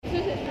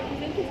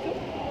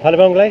Parlez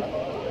anglais?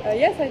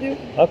 Yes, I do.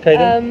 Okay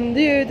then. Do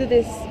you do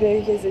this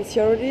because it's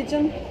your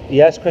religion?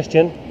 Yes,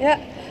 Christian. Yeah.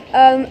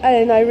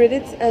 And I read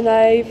it, and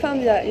I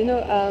found that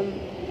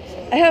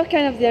I have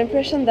kind of the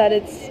impression that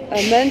it's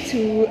meant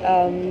to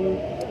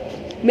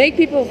make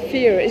people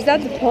fear. Is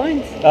that the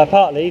point?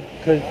 Partly,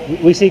 because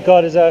we see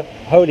God as a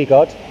holy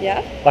God,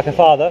 Yeah. like a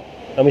father,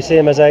 and we see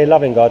him as a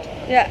loving God,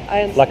 Yeah,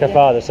 I understand. like a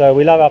father. So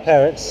we love our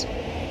parents,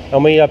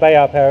 and we obey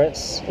our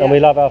parents, and we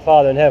love our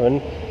Father in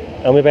heaven,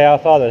 and we obey our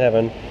Father in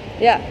heaven.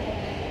 Yeah.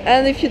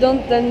 And if you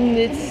don't, then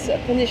it's a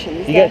punition.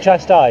 You get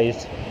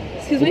chastised.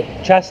 Excuse me?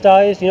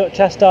 Chastised? You know what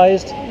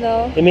chastised?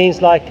 No. It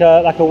means like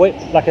a whip,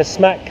 like a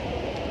smack,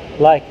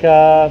 like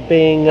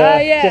being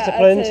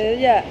disciplined.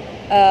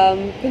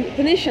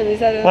 Punition, is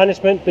that a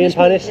Punishment, being punishment,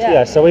 punished. yeah.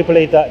 Yeah. So we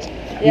believe that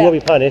you will be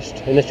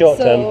punished in the short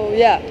term. So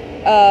yeah.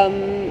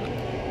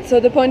 So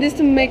the point is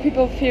to make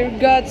people fear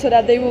God so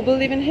that they will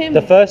believe in Him.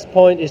 The first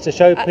point is to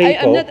show people.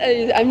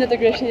 I'm not a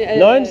Christian.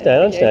 No, I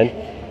understand.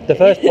 The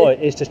first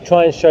point is to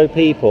try and show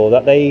people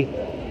that they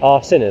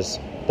are sinners.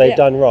 They've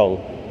done wrong.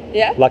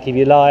 Yeah. Like if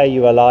you lie,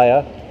 you're a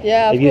liar.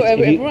 Yeah, of course,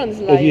 everyone's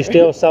a liar. If you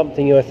steal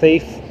something, you're a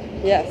thief.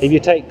 Yes. If you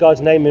take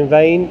God's name in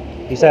vain,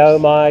 you say, oh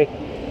my,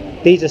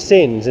 these are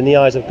sins in the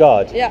eyes of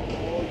God. Yeah.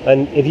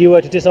 And if you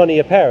were to dishonour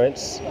your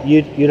parents,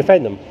 you'd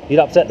offend them. You'd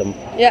upset them.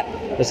 Yeah.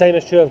 The same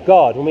is true of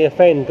God. When we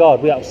offend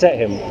God, we upset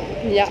Him.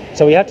 Yeah.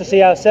 So we have to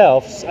see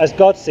ourselves as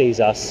God sees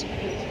us.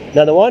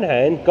 Now, on the one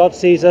hand, God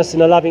sees us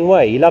in a loving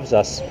way. He loves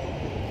us.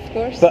 Of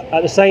course. But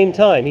at the same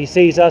time, He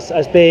sees us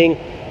as being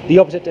the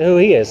opposite to who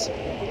He is.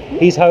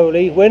 He's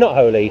holy, we're not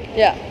holy.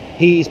 Yeah.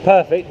 He's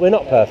perfect, we're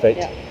not perfect.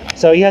 Yeah.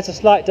 So He has a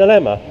slight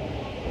dilemma.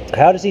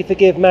 How does He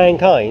forgive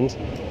mankind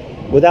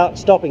without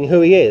stopping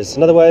who He is?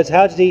 In other words,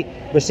 how does He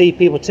receive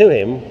people to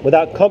Him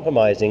without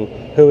compromising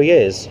who He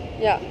is?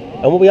 Yeah.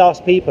 And what we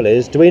ask people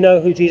is, do we know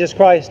who Jesus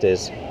Christ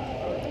is?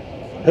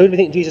 Who do we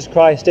think Jesus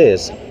Christ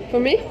is? For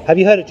me? Have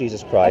you heard of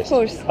Jesus Christ? Of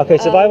course. Okay,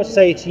 so if I was to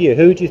say to you,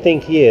 who do you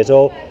think He is,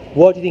 or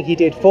what do you think He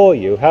did for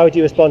you, how would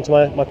you respond to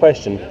my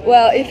question?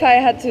 Well, if I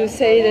had to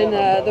say it in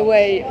the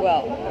way,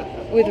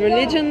 with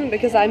religion,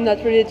 because I'm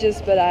not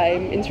religious, but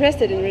I'm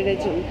interested in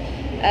religion.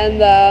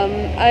 And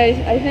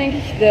I think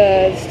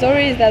the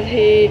story is that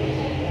He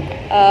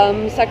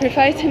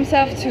sacrificed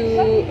Himself to,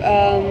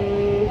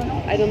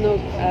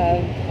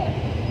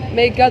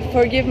 make God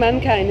forgive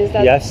mankind. Is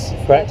that? Yes,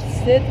 correct.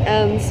 That's it.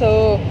 And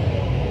so,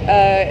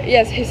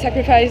 yes, He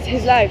sacrificed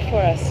His life for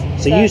us.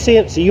 So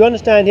you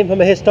understand Him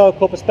from a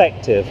historical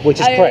perspective, which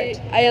is correct.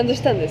 I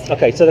understand this.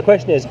 Okay, so the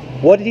question is,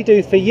 what did He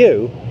do for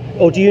you,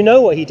 or do you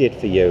know what He did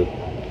for you,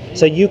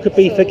 so you could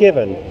be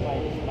forgiven?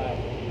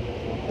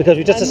 Because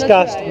we just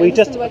discussed, we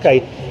just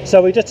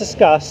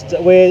discussed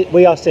that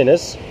we are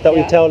sinners, that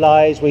we tell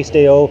lies, we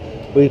steal,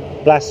 we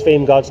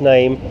blaspheme God's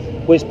name,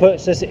 which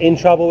puts us in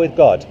trouble with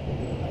God.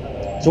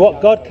 So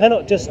what God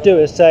cannot just do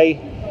is say,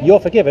 you're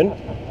forgiven,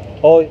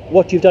 or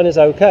what you've done is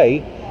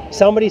okay.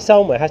 Somebody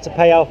somewhere has to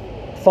pay our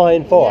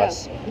fine for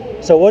us.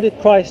 So what did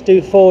Christ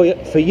do for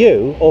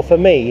you or for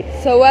me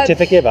to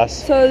forgive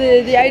us? So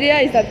the idea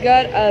is that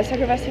God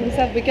sacrificed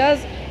Himself because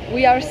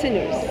we are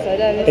sinners. So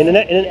that is, in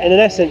an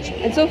essence.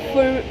 And so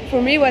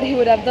for me, what He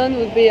would have done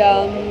would be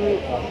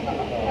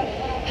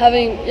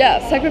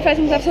sacrifice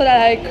Himself so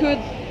that I could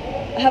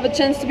have a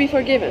chance to be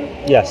forgiven.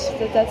 Yes.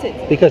 So that's it.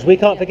 Because we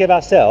can't forgive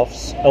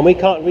ourselves, and we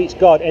can't reach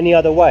God any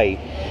other way.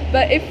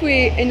 But if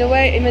we, in a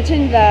way,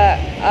 imagine that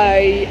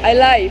I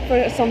lie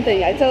for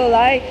something, I tell a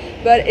lie,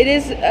 but it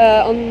is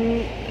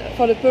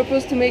for the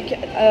purpose to make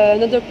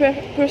another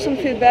person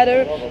feel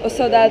better, or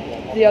so that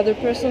the other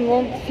person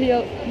won't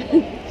feel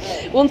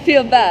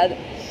bad.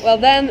 Well,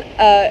 then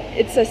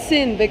it's a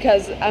sin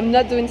because I'm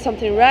not doing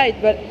something right.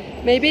 But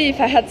maybe if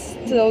I had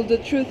told the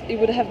truth, it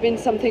would have been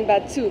something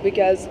bad too,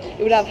 because it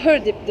would have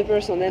hurt the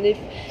person. And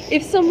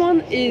if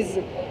someone is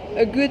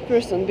a good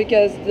person,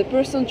 because the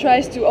person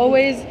tries to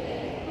always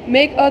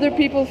make other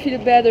people feel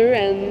better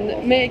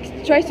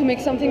and tries to make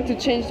something to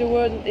change the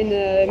world,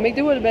 make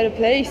the world a better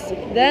place,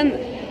 then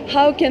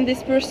how can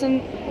this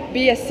person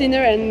be a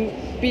sinner and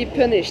be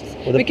punished?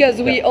 Because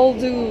we all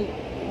do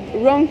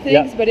wrong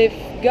things, but if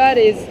God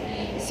is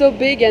so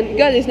big and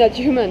God is not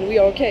human, we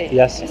are okay.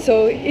 Yes.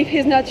 So if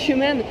He's not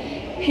human,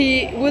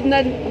 He would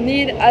not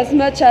need as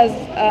much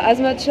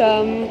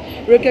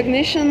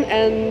recognition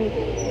and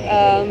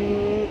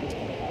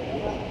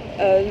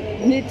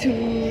need to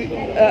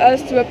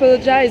us to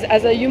apologize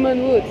as a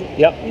human would.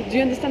 Yep. Do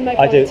you understand my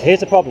point? I do. Here's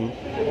the problem.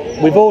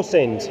 We've all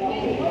sinned.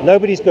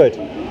 Nobody's good.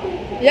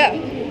 Yeah.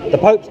 The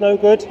Pope's no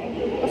good.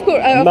 Of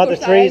course. Mother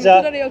Teresa.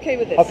 I'm totally okay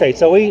with this. Okay,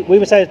 so we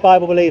would say as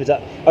Bible believers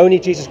that only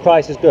Jesus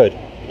Christ is good.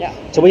 Yeah.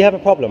 So we have a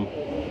problem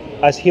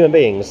as human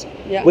beings.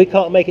 Yeah. We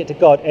can't make it to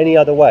God any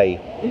other way.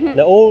 Mm-hmm.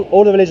 Now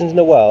all the religions in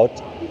the world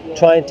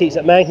try and teach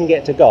that man can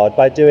get to God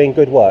by doing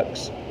good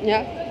works.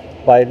 Yeah.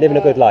 By living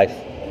a good life.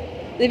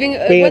 Being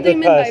what do you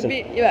mean person.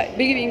 by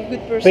being a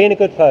good person? Being a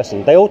good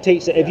person. They all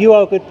teach that if you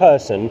are a good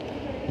person,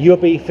 you'll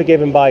be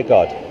forgiven by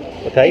God.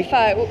 Okay?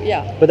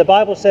 But But the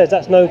Bible says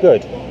that's no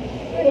good.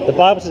 The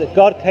Bible says that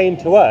God came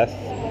to earth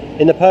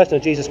in the person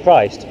of Jesus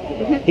Christ.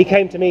 He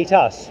came to meet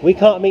us. We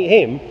can't meet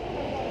him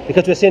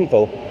because we're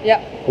sinful.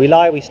 Yeah. We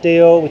lie, we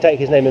steal, we take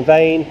his name in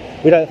vain,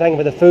 we don't thank him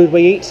for the food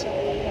we eat.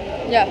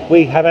 Yeah.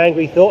 We have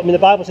angry thought. I mean, the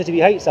Bible says if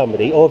you hate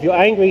somebody, or if you're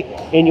angry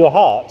in your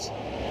heart,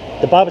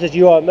 the Bible says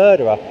you are a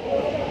murderer.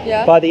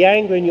 Yeah. By the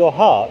anger in your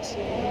heart,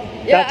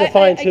 Yeah, that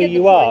defines I who get the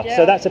you point, are. yeah.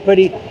 So that's a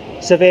pretty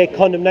severe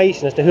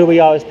condemnation as to who we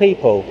are as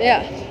people.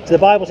 Yeah. So the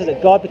Bible says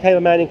that God became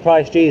a man in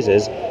Christ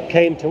Jesus,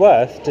 came to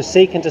earth to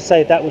seek and to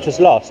save that which was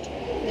lost.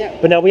 Yeah.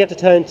 But now we have to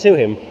turn to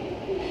him.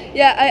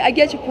 Yeah, I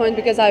get your point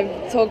because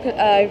I've talked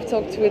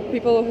with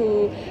people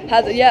who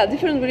had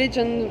different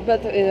religion,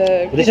 but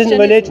But this isn't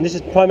religion, this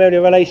is primarily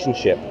a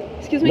relationship.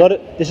 Excuse me.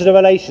 This is a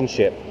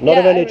relationship, not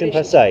a religion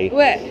per se.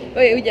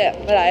 Wait, yeah,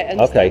 but I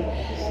understand.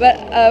 Okay. But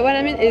what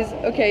I mean is,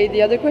 okay,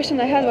 the other question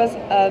I had was,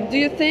 do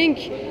you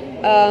think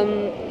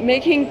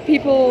making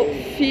people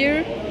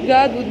fear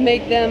God would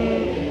make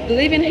them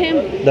believe in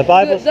Him? The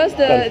Bible. Does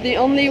the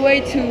only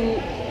way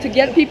to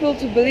get people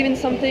to believe in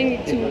something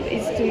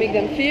is to make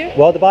them fear?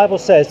 Well, the Bible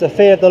says the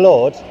fear of the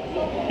Lord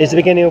is the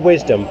beginning of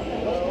wisdom.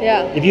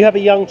 Yeah. If you have a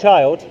young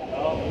child,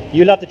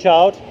 you love the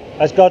child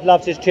as God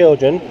loves his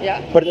children,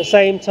 Yeah. but at the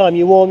same time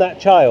you warn that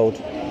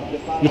child.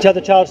 You tell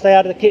the child stay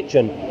out of the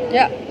kitchen.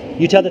 Yeah.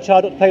 You tell the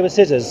child not to play with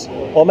scissors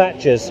or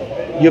matches.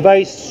 You're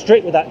very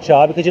strict with that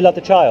child because you love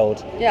the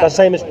child. Yeah. That's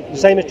the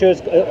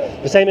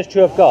same is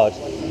true of God.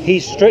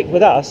 He's strict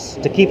with us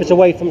to keep us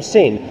away from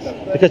sin,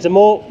 because the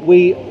more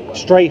we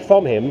stray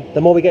from him,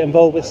 the more we get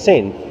involved with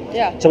sin.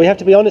 Yeah. So we have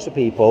to be honest with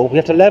people. We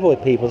have to level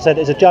with people and say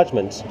there's a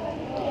judgment.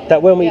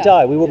 That when we Yeah.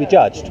 die, we will be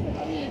judged.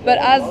 But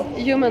as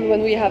human,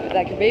 when we have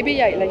like a baby,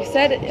 like you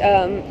said,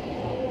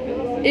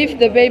 if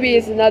the baby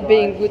is not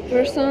being a good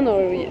person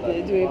or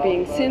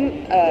being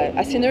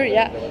a sinner,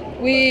 yeah,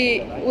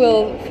 we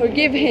will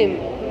forgive him.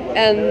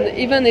 And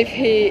even if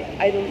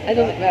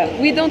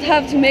we don't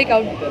have to make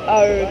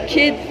our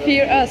kid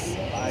fear us,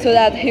 so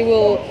that he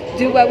will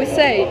do what we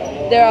say.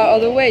 There are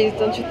other ways,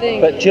 don't you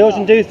think? But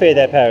children do fear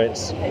their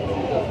parents.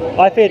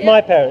 I feared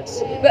my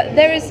parents. But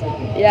there is,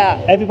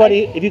 yeah.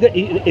 Everybody,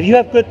 if you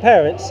have good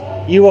parents,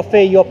 you will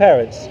fear your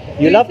parents.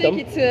 You love them,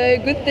 It's a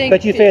good thing.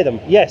 but you fear them.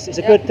 Yes, it's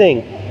a good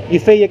thing. You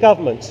fear your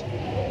government.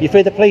 You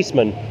fear the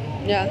policeman.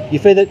 Yeah. You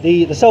fear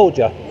the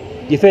soldier.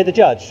 You fear the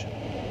judge.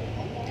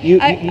 You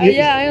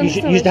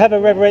should have a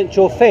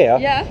reverential fear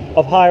Yeah.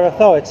 of higher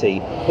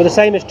authority. Well, the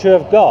same is true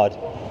of God.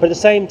 But at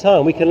the same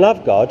time, we can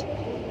love God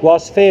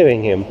whilst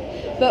fearing Him.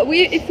 But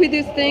if we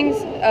do things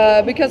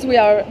because we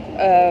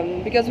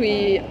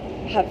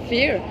have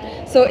fear.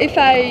 So if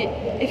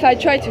I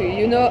try to,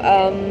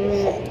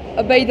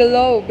 obey the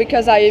law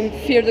because I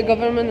fear the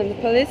government and the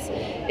police,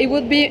 it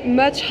would be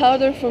much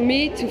harder for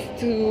me to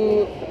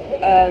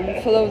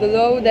follow the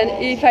law than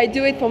if I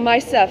do it for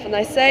myself and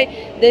I say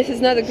this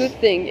is not a good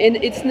thing, and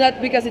it's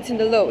not because it's in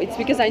the law, it's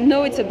because I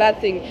know it's a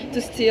bad thing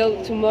to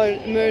steal, to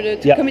murder,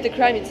 to commit a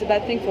crime. It's a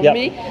bad thing for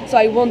me, so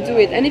I won't do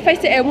it. And if I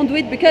say I won't do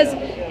it because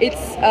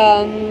it's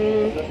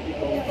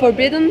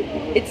forbidden,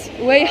 it's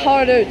way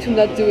harder to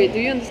not do it. Do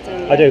you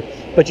understand? I do.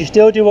 But you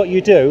still do what you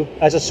do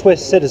as a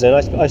Swiss citizen. I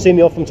assume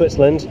you're from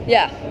Switzerland.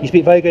 Yeah. You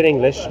speak very good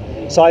English.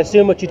 So I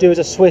assume what you do as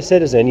a Swiss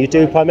citizen, you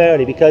do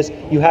primarily because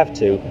you have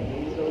to.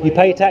 You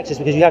pay taxes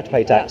because you have to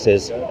pay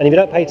taxes. And if you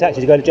don't pay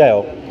taxes, you go to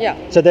jail. Yeah.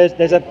 So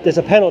there's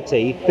a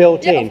penalty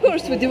built in. Yeah, of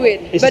course we do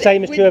it. It's the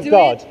same as true of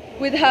God.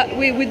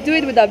 We would do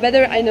it with a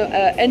better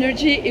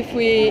energy if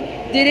we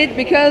did it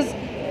because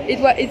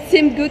it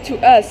seemed good to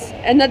us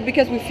and not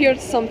because we feared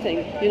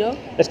something,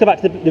 Let's go back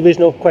to the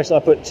original question I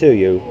put to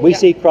you. We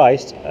see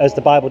Christ, as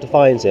the Bible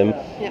defines him,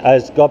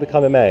 as God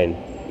become a man.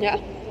 Yeah.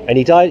 And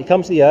he died. He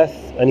comes to the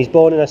earth, and he's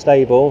born in a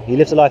stable. He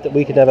lives a life that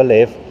we could never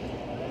live.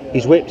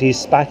 He's whipped. He's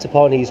spat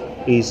upon. He's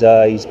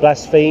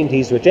blasphemed.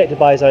 He's rejected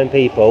by his own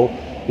people.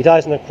 He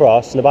dies on the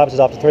cross, and the Bible says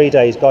after 3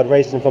 days, God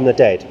raises him from the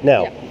dead.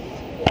 Now,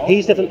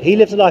 he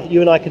lives a life that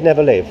you and I could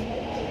never live.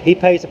 He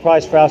pays the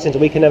price for our sins that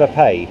we can never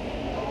pay.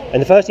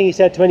 And the first thing he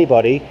said to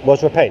anybody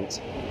was repent,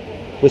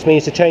 which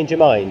means to change your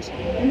mind.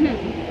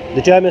 Mm-hmm.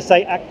 The Germans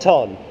say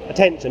acton,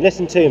 attention,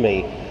 listen to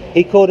me.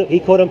 He called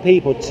on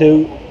people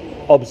to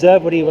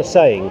observe what he was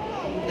saying,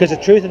 because the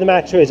truth of the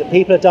matter is that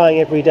people are dying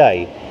every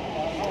day.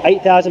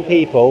 8,000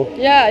 people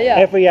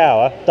every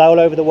hour die all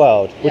over the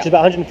world, which is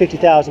about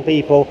 150,000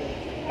 people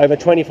over a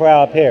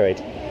 24-hour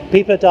period.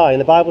 People are dying.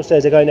 The Bible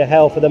says they're going to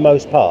hell for the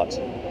most part.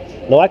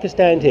 Now I could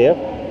stand here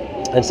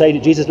and say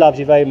that Jesus loves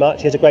you very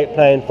much, he has a great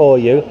plan for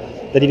you,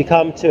 that if you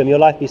come to him, your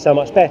life will be so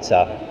much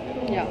better.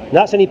 Yeah. And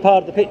that's only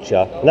part of the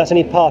picture, and that's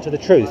only part of the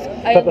truth.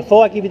 But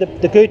before I give you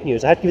the good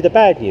news, I have to give you the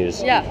bad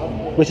news,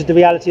 which is the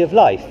reality of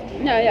life.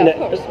 Of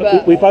course.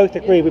 But we both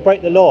agree, we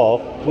break the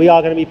law, we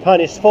are going to be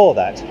punished for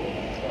that.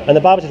 And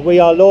the Bible says we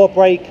are law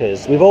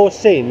breakers. We've all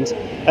sinned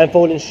and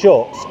fallen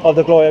short of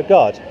the glory of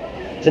God.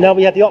 So now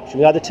we have the option.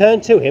 We either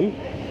turn to him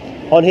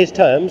on his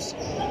terms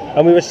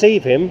and we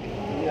receive him,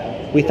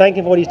 we thank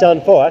him for what he's done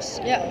for us,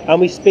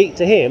 and we speak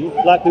to him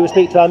like we would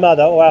speak to our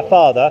mother or our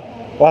father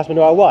or husband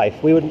or our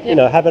wife. We would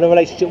have a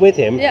relationship with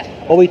him.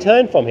 Or we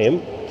turn from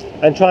him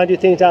and try and do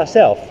things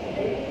ourselves.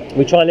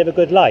 We try and live a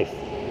good life.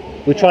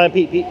 We try and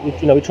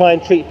we try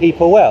and treat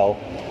people well,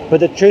 but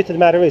the truth of the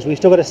matter is we've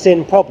still got a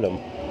sin problem.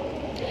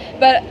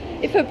 But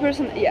if a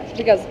person,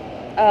 because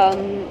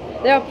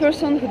there are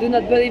persons who do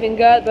not believe in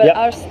God, but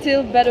are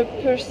still better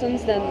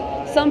persons than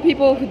some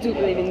people who do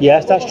believe in God.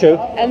 Yes, that's true.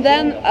 And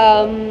then,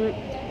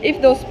 if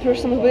those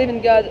persons who believe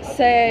in God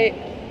say,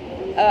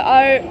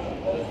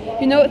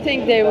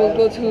 think they will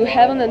go to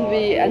heaven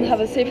and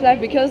have a safe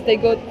life because they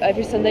go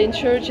every Sunday in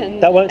church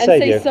and that won't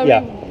save say you. Sorry,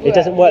 It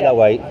doesn't work that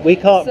way. We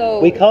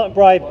can't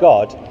bribe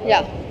God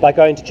by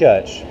going to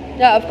church.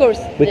 Yeah, of course.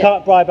 We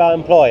can't bribe our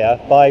employer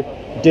by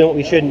doing what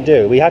we shouldn't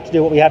do. We have to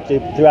do what we have to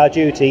do through our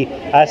duty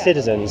as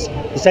citizens.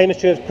 The same is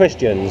true of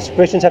Christians.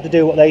 Christians have to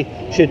do what they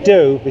should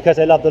do because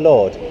they love the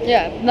Lord.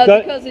 Yeah, not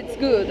because it's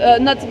good.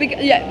 Because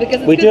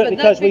it's we good, do it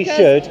because we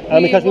should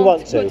and because we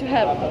want to. Go to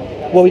heaven.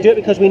 Well, we do it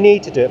because we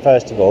need to do it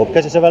first of all,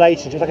 because it's a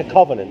relationship, it's like a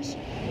covenant.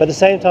 But at the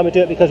same time, we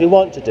do it because we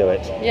want to do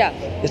it. Yeah.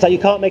 It's like you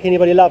can't make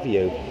anybody love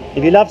you.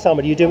 If you love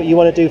somebody, you do what you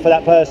want to do for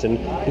that person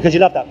because you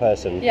love that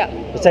person. Yeah.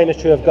 The same is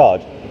true of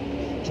God.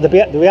 So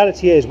the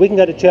reality is we can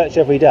go to church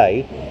every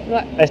day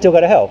and still go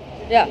to hell.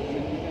 Yeah.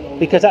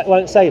 Because that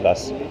won't save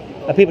us.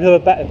 And people who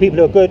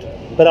are good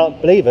but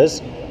aren't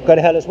believers go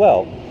to hell as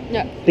well.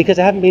 Yeah. Because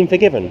they haven't been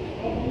forgiven.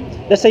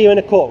 Let's say you're in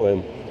a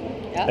courtroom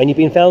and you've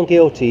been found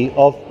guilty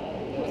of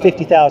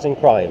 50,000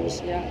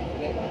 crimes. Yeah.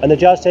 And the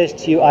judge says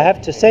to you, I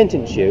have to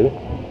sentence you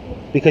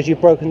because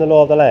you've broken the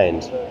law of the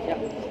land. Yeah.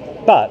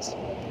 But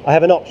I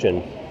have an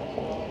option.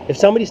 If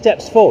somebody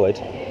steps forward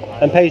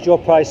and pays your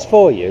price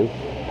for you,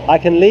 I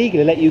can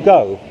legally let you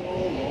go,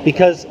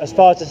 because as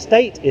far as the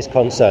state is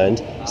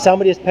concerned,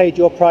 somebody has paid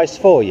your price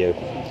for you.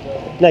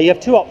 Now you have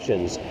two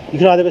options. You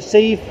can either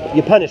receive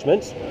your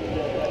punishment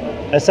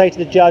and say to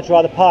the judge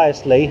rather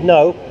piously,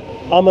 no,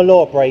 I'm a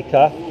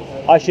lawbreaker,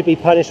 I should be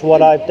punished for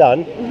what I've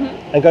done,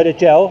 and go to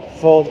jail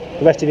for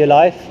the rest of your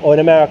life, or in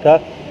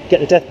America, get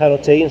the death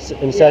penalty in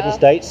certain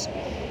states.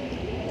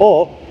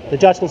 Or the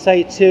judge can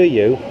say to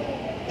you,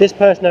 this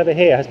person over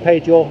here has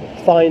paid your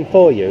fine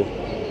for you.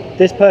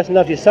 This person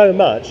loves you so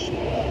much,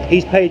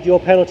 he's paid your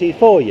penalty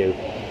for you.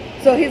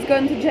 So he's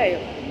going to jail,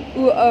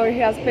 or he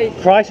has paid.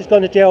 Christ has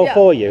gone to jail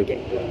for you.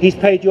 Okay. He's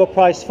paid your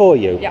price for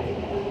you. Yeah.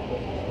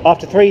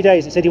 After 3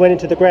 days, it said he went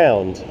into the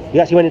ground. He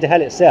actually went into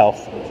hell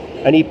itself,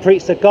 and he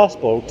preached the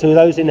gospel to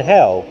those in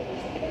hell.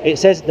 It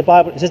says in the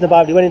Bible.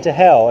 He went into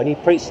hell and he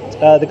preached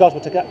the gospel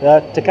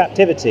to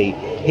captivity.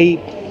 He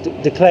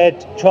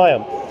declared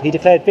triumph. He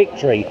declared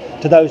victory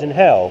to those in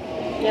hell.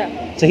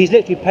 Yeah. So he's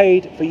literally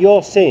paid for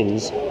your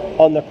sins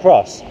on the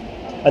cross.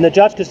 And the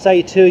judge could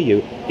say to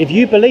you, if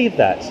you believe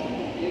that,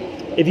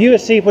 if you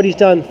receive what he's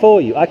done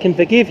for you, I can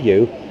forgive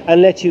you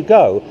and let you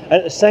go. And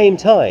at the same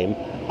time,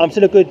 I'm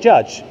still a good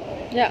judge.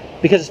 Yeah.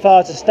 Because as far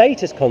as the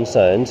state is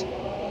concerned,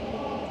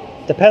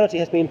 the penalty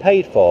has been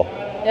paid for.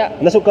 Yeah.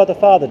 And that's what God the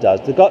Father does.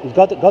 God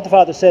the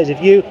Father says,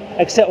 if you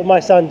accept what my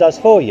Son does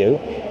for you,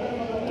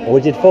 or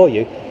he did for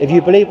you, if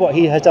you believe what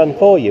he has done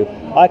for you,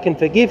 I can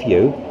forgive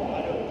you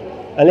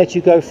and let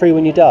you go free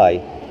when you die.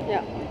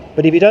 Yeah.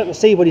 But if you don't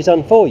receive what he's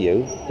done for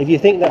you, if you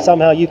think that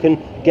somehow you can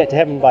get to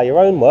heaven by your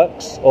own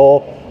works,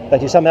 or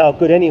that you're somehow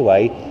good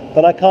anyway,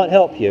 then I can't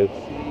help you.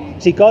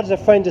 See, God is a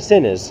friend to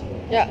sinners.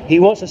 Yeah. He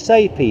wants to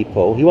save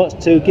people. He wants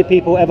to give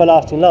people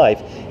everlasting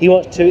life. He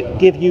wants to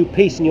give you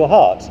peace in your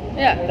heart.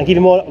 Yeah. And give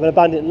you more of an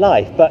abundant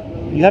life. But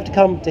you have to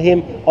come to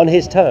him on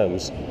his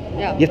terms.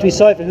 Yeah. You have to be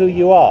sorry for who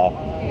you are.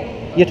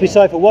 You have to be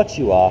sorry for what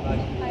you are.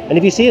 And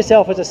if you see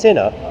yourself as a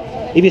sinner,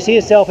 if you see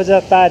yourself as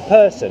a bad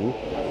person,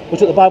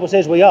 which is what the Bible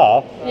says we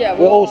are,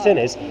 we're all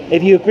sinners.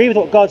 If you agree with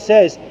what God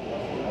says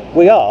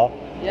we are,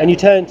 and you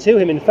turn to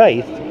him in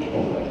faith,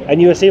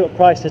 and you receive what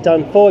Christ has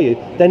done for you,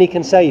 then he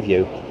can save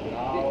you.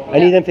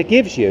 And he then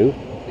forgives you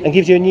and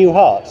gives you a new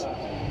heart.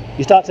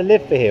 You start to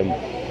live for him.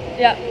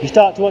 Yeah. You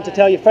start to want to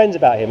tell your friends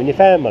about him and your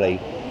family.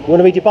 You want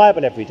to read your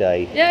Bible every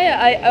day.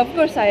 Yeah. Of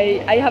course,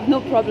 I have no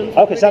problem.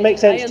 Okay, so that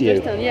makes sense to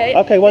you.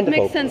 Yeah. Okay, wonderful.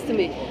 It makes sense to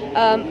me.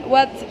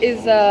 What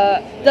is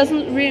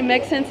doesn't really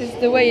make sense is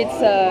the way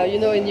it's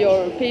in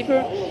your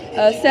paper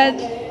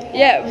said.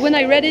 Yeah, when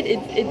I read it,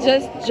 it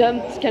just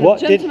jumped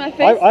to my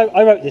face.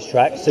 I wrote this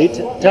track, so you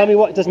tell me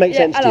what does make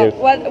sense to you.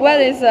 What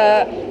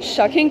is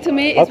shocking to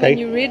me is when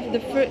you read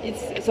the first.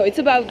 It's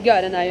about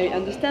God, and I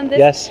understand this.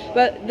 Yes.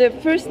 But the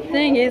first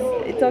thing is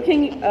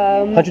talking.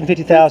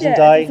 150,000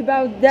 die. It's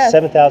about death.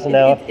 7,000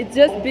 now. It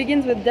just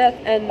begins with death,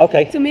 and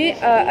to me,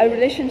 a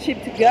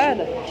relationship to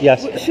God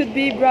should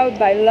be brought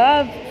by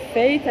love,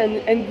 faith,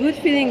 and good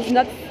feelings,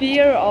 not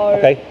fear or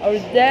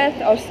death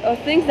or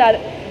things that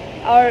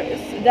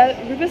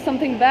represent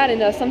something bad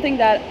in us, something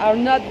that are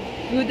not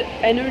good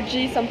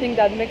energy, something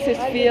that makes us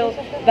feel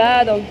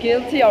bad or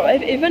guilty, or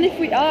even if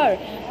we are,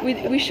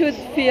 we should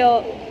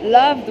feel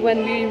loved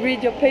when we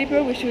read your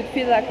paper. We should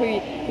feel like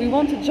we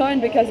want to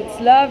join because it's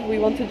love. We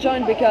want to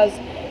join because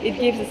it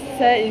gives us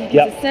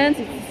a sense,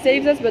 it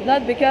saves us, but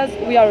not because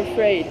we are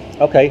afraid.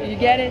 Okay. You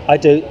get it? I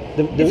do.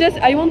 It's just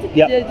I wanted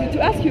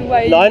to ask you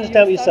why. No, I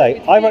understand what you say.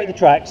 I wrote the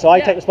track, so I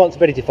take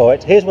responsibility for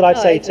it. Here's what I'd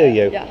say to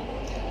you. Yeah.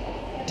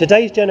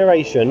 Today's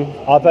generation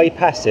are very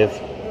passive.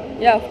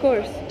 Yeah, of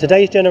course.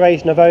 Today's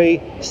generation are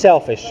very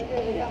selfish.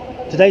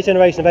 Today's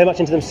generation are very much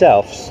into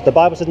themselves. The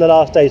Bible says in the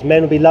last days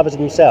men will be lovers of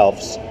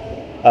themselves.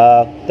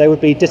 They would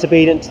be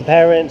disobedient to the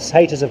parents,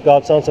 haters of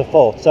God, so on and so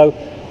forth. So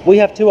we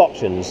have two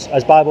options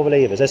as Bible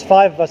believers. There's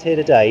 5 of us here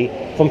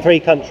today from 3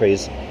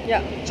 countries.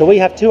 Yeah. So we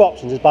have 2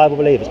 options as Bible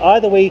believers.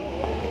 Either we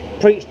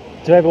preach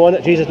to everyone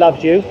that Jesus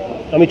loves you,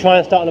 and we try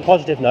and start on a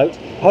positive note,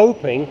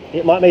 hoping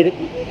it might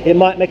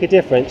make a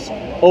difference,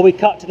 or we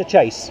cut to the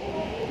chase.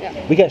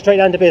 Yeah. We get straight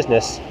down to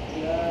business,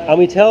 and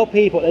we tell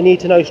people they need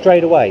to know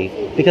straight away,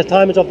 because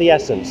time is of the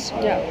essence.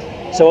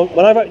 Yeah. So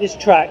when I wrote this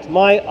tract,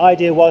 my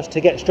idea was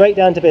to get straight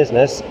down to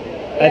business,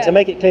 and to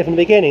make it clear from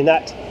the beginning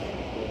that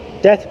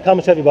death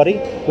comes to everybody,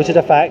 which is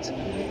a fact,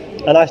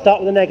 and I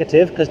start with a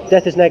negative, because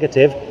death is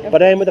negative,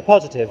 but I end with a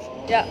positive,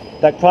 Yeah.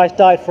 that Christ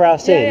died for our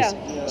sins.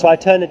 Yeah. So I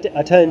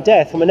turn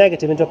death from a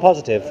negative into a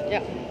positive.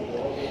 Yeah.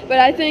 But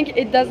I think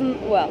it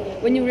doesn't. Well,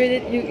 when you read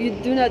it, you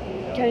do not.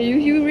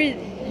 You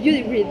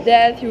read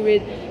death, you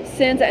read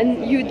sins,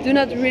 and you do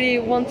not really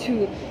want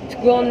to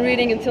go on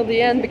reading until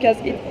the end, because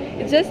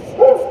it's just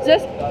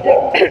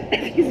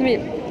excuse me.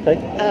 Okay.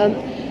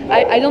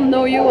 I don't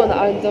know you, and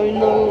I don't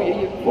know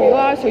who you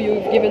are, so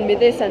you've given me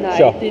this, and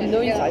Sure. I didn't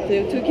know you, so I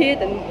took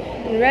it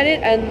and read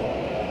it, and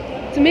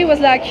to me it was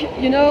like,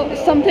 you know,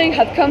 something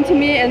had come to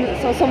me, and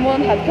so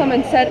someone had come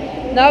and said,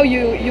 now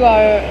you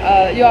are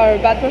a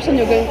bad person,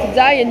 you're going to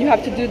die, and you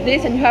have to do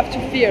this, and you have to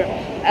fear.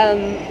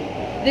 And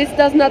this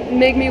does not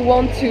make me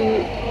want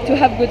to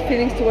have good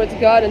feelings towards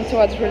God and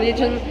towards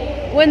religion,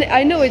 when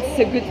I know it's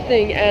a good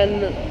thing.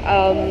 And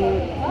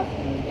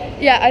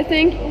yeah, I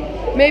think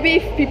maybe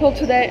if people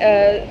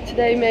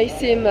today may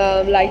seem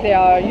like they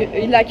are,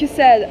 like you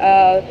said,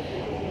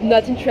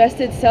 not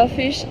interested,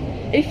 selfish,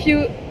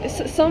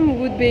 some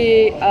would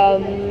be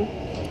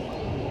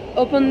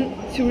open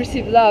to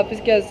receive love,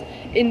 because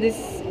in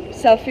this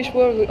selfish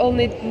world we all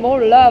need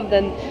more love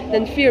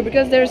than fear,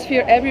 because there's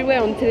fear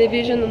everywhere, on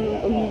television,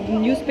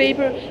 on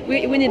newspaper.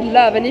 We need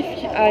love, and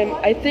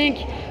I think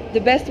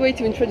the best way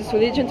to introduce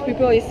religion to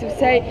people is to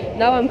say,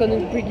 now I'm going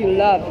to bring you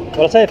love.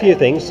 Well, I'll say a few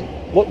things.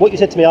 What you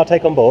said to me, I'll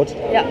take on board.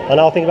 Yeah. And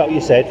I'll think about what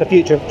you said for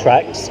future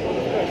tracts.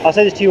 I'll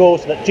say this to you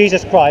also, that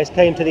Jesus Christ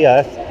came to the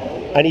earth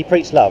and he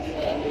preached love,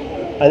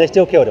 and they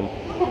still killed him.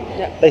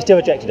 Yeah. They still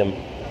rejected him.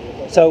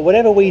 So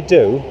whatever we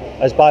do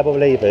as Bible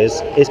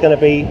believers is going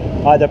to be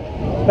either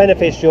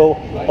beneficial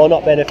or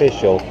not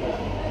beneficial.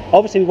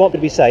 Obviously we want to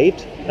be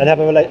saved and have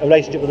a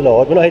relationship with the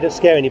Lord. We're not here to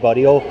scare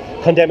anybody or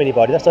condemn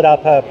anybody. That's not our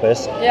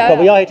purpose. Yeah. But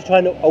we are here to try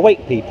and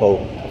awake people,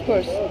 Of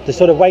course. to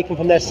sort of wake them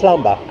from their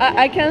slumber.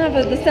 I kind of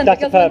understand.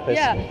 That's the because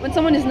purpose. when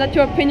someone is not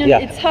your opinion, Yeah.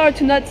 it's hard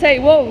to not say,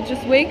 whoa,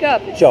 just wake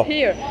up, it's Sure.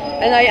 here.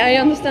 And I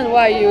understand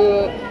why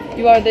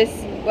you are this.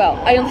 Well,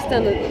 I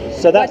understand it.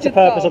 So that's the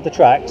purpose of the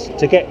tract,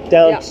 to get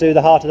down to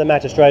the heart of the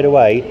matter straight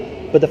away.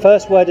 But the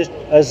first word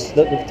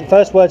the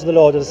first words of the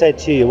Lord, as I said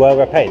to you, were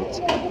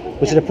repent,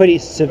 which is a pretty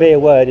severe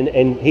word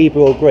in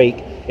Hebrew or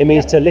Greek. It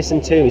means to listen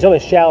to him. He's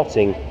almost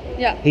shouting.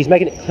 Yeah. He's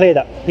making it clear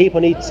that people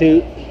need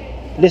to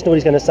listen to what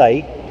he's going to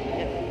say,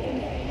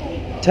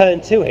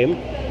 turn to him,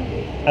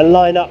 and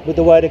line up with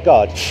the word of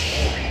God.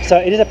 So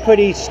it is a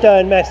pretty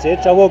stern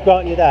message, I will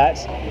grant you that,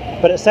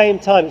 but at the same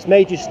time it's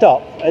made you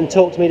stop and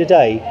talk to me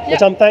today,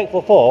 which I'm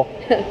thankful for.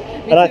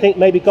 And I think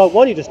maybe God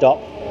wanted you to stop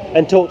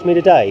and talk to me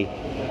today,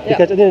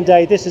 because at the end of the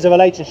day this is a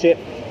relationship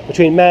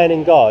between man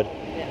and God.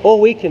 All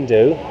we can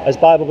do as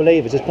Bible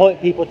believers is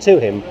point people to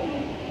him.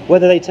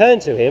 Whether they turn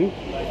to him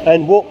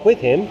and walk with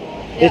him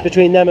is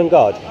between them and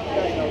God.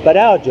 But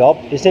our job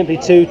is simply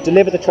to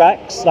deliver the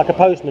tracts like a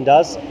postman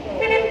does,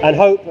 and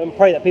hope and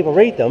pray that people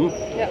read them,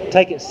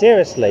 take it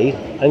seriously,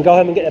 and go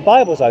home and get their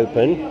Bibles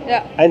open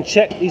and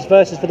check these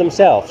verses for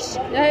themselves.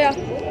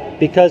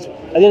 Because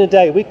at the end of the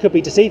day we could be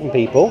deceiving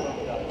people,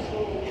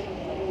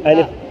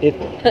 and if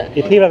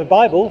people have a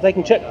Bible, they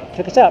can check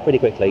us out pretty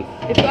quickly.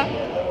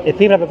 If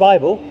people have a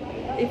Bible,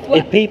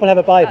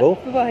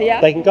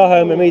 they can go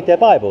home and read their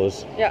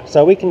Bibles.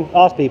 So we can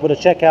ask people to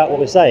check out what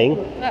we're saying,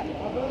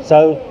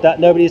 so that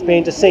nobody is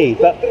being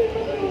deceived. But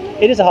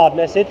it is a hard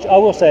message, I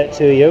will say it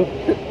to you.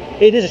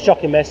 It is a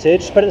shocking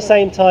message, but at the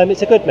same time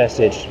it's a good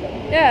message.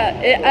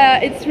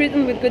 It's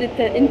written with good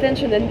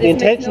intention, and the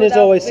intention is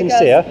always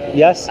sincere.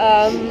 Yes.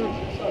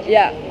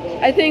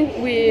 I think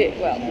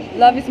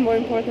love is more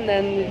important,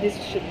 and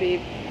this should be.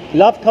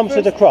 Love comes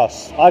with the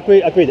cross. I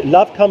agree that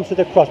love comes with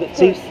the cross. But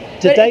see,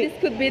 today this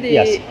could be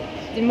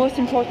the most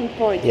important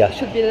point. Yeah. It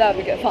should be love,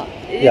 because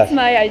it's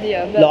my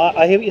idea. But no,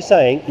 I hear what you're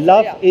saying.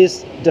 Love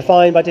is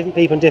defined by different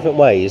people in different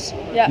ways.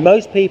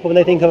 Most people, when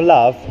they think of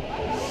love,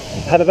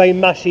 have a very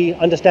mushy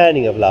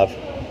understanding of love.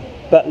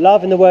 But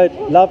love, in the word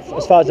love,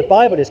 as far as the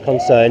Bible is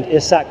concerned,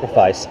 is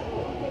sacrifice.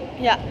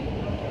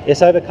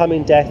 It's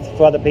overcoming death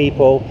for other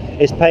people.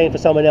 It's paying for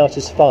someone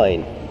else's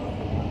fine.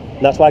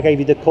 And that's why I gave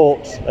you the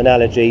court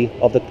analogy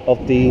of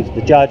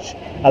the judge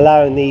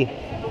allowing the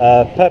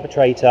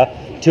perpetrator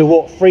to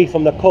walk free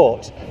from the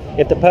court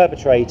if the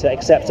perpetrator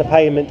accepts a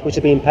payment which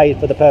is being paid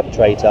for the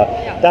perpetrator.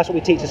 That's what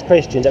we teach as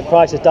Christians, that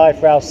Christ has died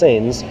for our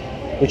sins,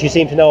 which you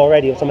seem to know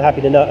already, which I'm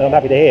happy to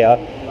hear.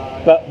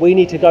 But we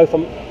need to go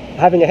from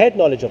having a head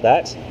knowledge of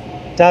that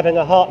to having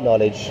a heart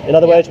knowledge. In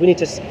other words, we need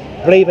to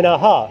believe in our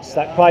hearts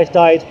that Christ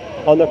died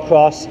on the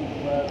cross,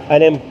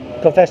 and then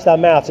confess with our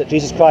mouths that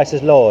Jesus Christ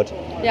is Lord.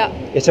 Yeah.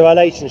 It's a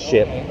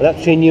relationship, and that's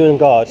between you and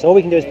God. So all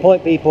we can do is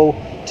point people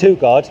to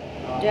God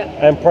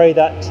and pray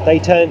that they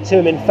turn to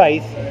Him in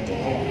faith,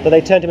 that they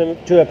turn to Him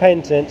to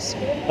repentance,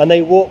 and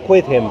they walk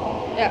with Him.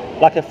 Yeah.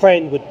 Like a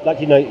friend would, like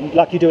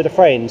you do with a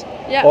friend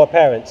or a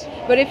parent.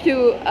 But if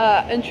you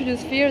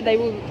introduce fear,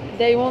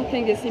 they won't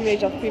think this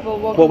image of people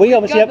walking. Well, we with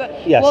obviously God,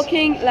 have, but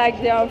walking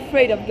like they are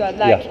afraid of God,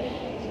 like,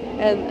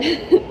 and.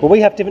 Well, we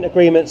have different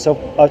agreements of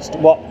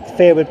what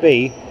fear would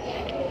be,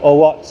 or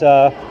what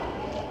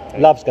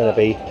love's going to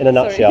be in a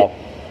nutshell.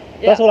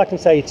 That's all I can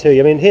say to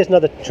you. I mean, here's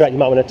another track you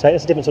might want to take.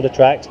 That's a different sort of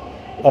track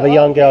of a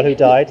young girl who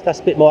died. That's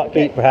a bit more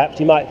upbeat, perhaps.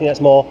 You might think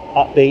that's more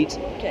upbeat.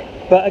 Okay.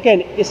 But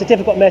again, it's a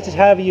difficult message,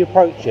 however you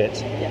approach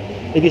it.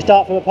 If you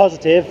start from a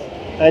positive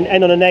and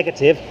end on a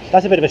negative,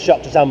 that's a bit of a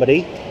shock to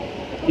somebody.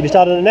 If you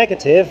start on a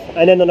negative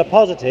and end on a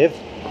positive,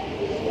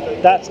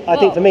 that's, I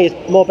think, for me,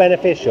 is more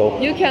beneficial.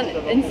 You can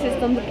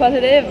insist on the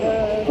positive,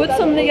 put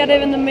some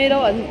negative in the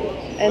middle, and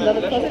end on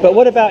the positive. But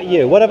what about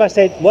you? What have I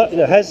said?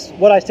 Has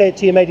what I said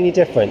to you made any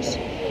difference?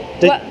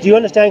 Do you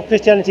understand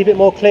Christianity a bit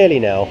more clearly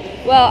now?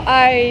 Well,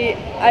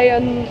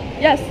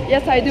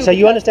 yes, I do. So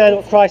you understand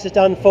what Christ has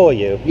done for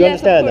you? You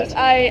understand of course.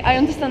 that? I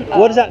understand.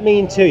 What does that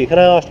mean to you? Can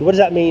I ask you, what does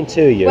that mean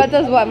to you? What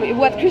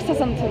Christ has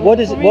done to me?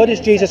 What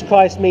does Jesus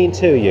Christ mean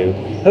to you?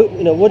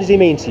 What does He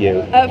mean to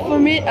you? For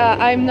me,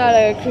 I'm not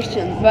a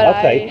Christian, but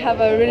I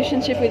have a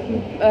relationship with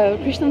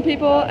Christian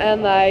people,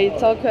 and I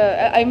talk.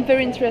 I'm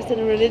very interested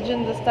in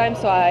religion this time,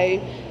 so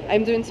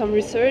I'm doing some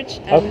research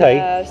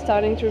and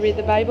starting to read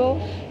the Bible.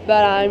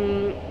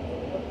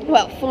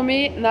 But for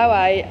me now,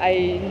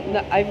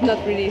 I've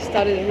not really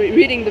started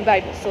reading the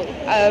Bible. So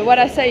what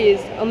I say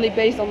is only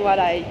based on what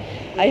I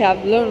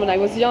have learned when I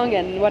was young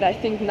and what I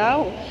think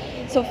now.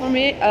 So for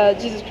me,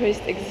 Jesus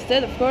Christ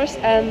existed, of course,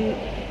 and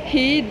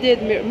He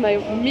did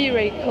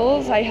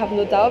miracles. I have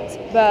no doubt,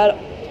 but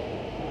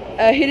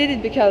He did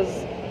it because,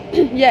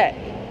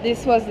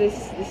 this was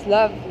this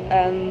love,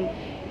 and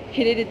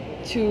He did it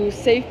to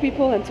save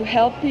people and to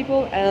help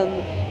people. And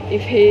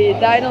if He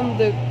died on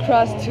the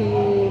cross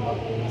to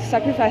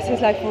sacrifice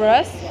His life for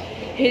us,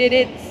 He did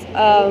it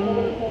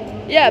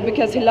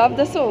because He loved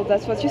us all.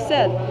 That's what you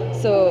said.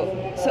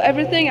 So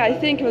everything, I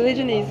think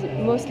religion is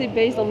mostly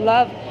based on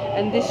love,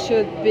 and this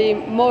should be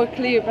more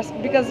clear,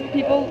 because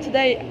people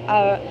today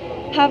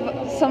have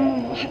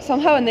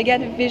somehow a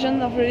negative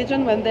vision of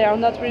religion when they are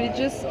not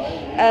religious,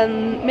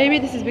 and maybe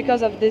this is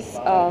because of this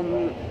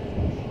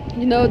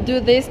do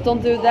this,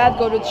 don't do that,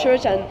 go to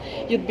church and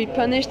you'd be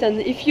punished.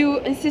 And if you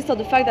insist on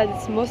the fact that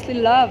it's mostly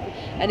love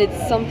and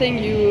it's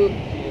something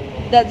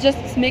that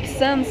just makes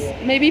sense,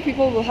 maybe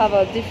people will have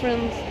a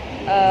different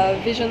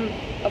vision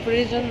of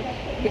religion,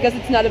 because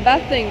it's not a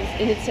bad thing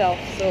in itself.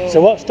 So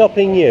what's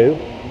stopping you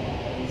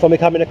from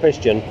becoming a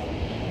Christian?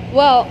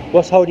 Well,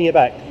 what's holding you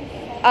back?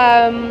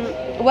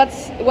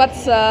 What's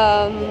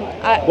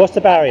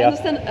the barrier? I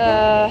understand.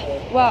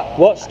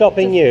 What's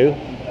stopping you,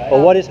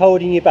 or what is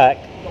holding you back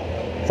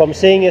from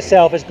seeing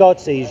yourself as God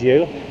sees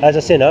you, as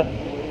a sinner?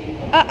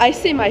 I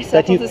see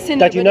myself as a sinner.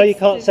 That you know you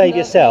can't save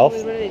yourself,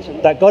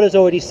 that God has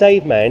already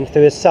saved man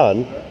through His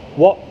Son.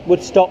 What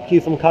would stop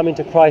you from coming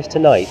to Christ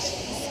tonight?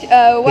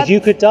 Because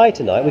you could die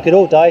tonight, we could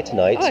all die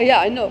tonight. Oh yeah,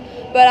 I know.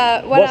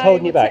 But what's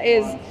holding you back?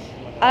 Is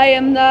I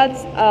am not.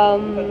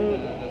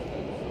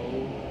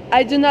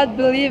 I do not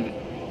believe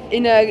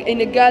in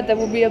a God that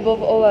will be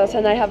above all else,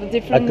 and I have a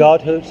different. A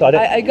God who? So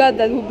a God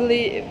that will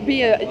be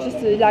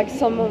just like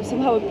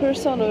somehow a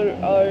person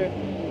or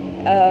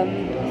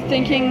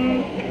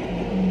thinking.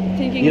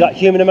 You like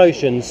human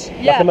emotions?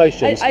 Yeah, like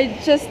emotions. I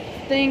just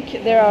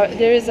think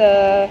there is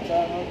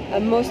a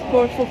most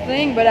powerful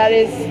thing, but that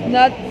is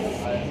not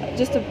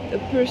just a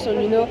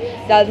person,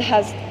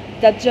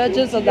 that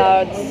judges or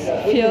that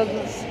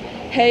feels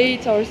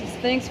hate or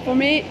things. For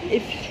me,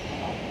 if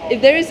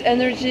there is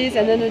energies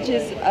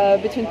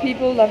between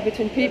people, love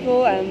between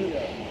people, and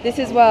this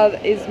is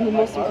what is the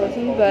most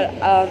important. But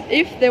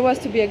if there was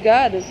to be a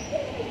God,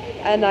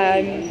 and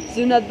I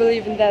do not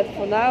believe in that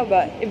for now,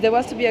 but if there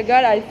was to be a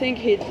God, I think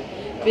He'd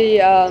be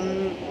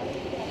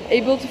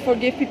able to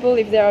forgive people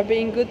if they are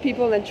being good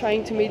people and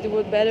trying to make the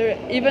world better.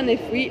 Even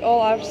if we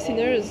all are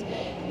sinners,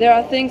 there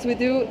are things we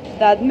do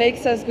that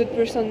makes us good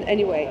person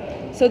anyway.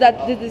 So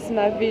this is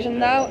my vision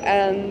now,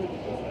 and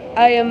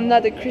I am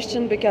not a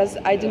Christian because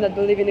I do not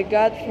believe in a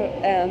God,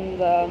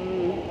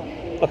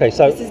 okay,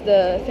 so this is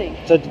the thing.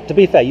 So to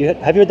be fair,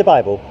 have you read the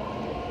Bible?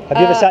 Have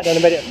you ever sat down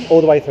and read it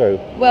all the way through?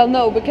 Well,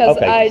 no, because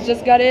I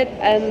just got it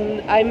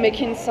and I'm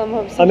making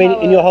somehow. I mean,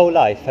 in your whole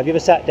life, have you ever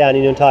sat down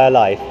in your entire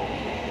life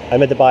and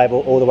read the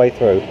Bible all the way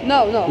through?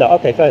 No. No,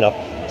 okay, fair enough.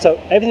 So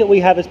everything that we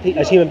have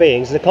as human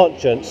beings is a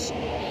conscience,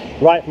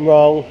 right from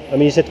wrong. I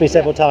mean, you said to me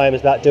several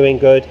times about doing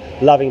good,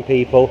 loving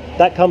people.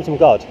 That comes from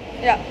God.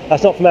 Yeah.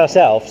 That's not from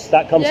ourselves.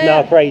 That comes from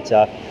our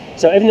Creator.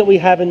 So everything that we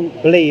have and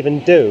believe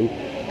and do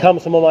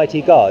comes from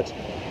Almighty God.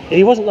 If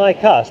He wasn't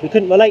like us, we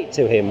couldn't relate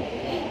to Him.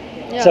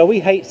 Yeah. So we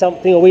hate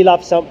something, or we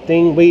love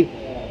something, we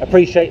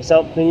appreciate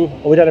something,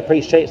 or we don't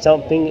appreciate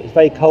something. It's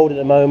very cold at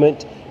the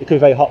moment. It could be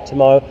very hot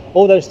tomorrow.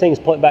 All those things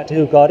point back to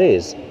who God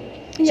is.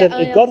 So Yeah,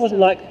 I if God wasn't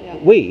like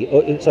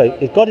understand.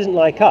 if God isn't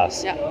like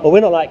us, Yeah. or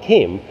we're not like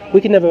Him, we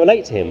can never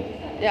relate to Him.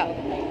 Yeah.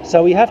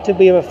 So we have to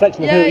be a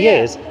reflection of who He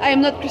is. I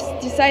am not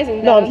criticizing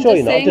that. No, I'm sure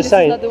you're not. I'm just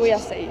saying. This is not the way I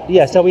say it.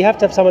 Yeah, so we have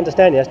to have some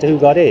understanding as to who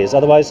God is.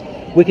 Otherwise,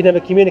 we can never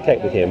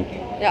communicate with Him.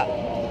 Yeah.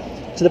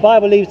 So the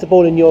Bible leaves the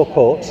ball in your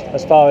court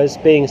as far as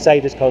being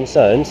saved is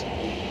concerned.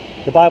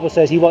 The Bible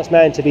says He wants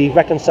man to be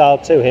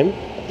reconciled to Him.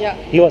 Yeah.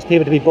 He wants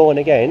people to be born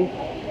again,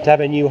 to have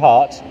a new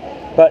heart.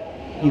 But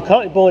you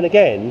can't be born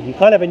again, you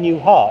can't have a new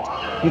heart.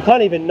 You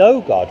can't even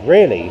know God,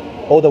 really,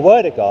 or the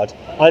Word of God,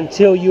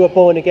 until you are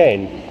born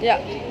again. Yeah.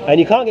 And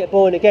you can't get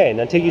born again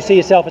until you see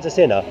yourself as a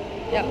sinner.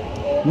 Yeah.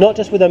 Not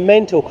just with a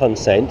mental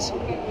consent,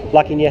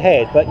 like in your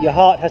head, but your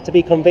heart has to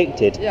be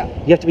convicted. Yeah.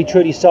 You have to be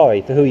truly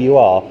sorry for who you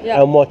are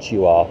and what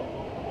you are.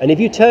 And if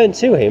you turn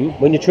to Him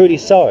when you're truly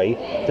sorry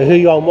for who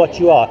you are and what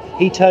you are,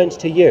 He turns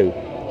to you.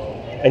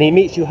 And He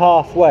meets you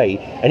halfway,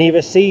 and He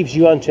receives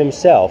you unto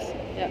Himself.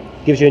 Yeah.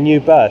 Gives you a new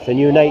birth, a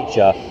new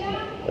nature.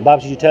 The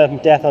Bible says you turn from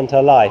death unto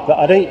life. But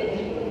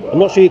I'm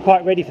not sure you're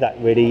quite ready for that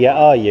really yet,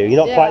 are you?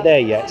 You're not quite there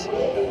yet.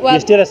 Well, you're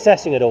still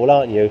assessing it all,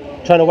 aren't you?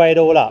 Trying to weigh it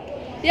all up.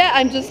 Yeah,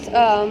 I'm just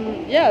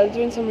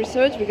doing some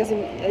research because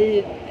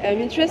I'm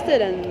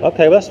interested and.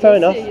 Okay, well that's fair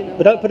enough. See, you know.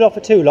 But don't put it off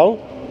for too long,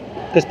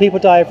 because people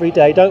die every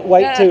day. Don't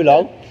wait too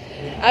long.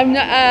 I'm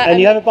not. And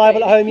you have a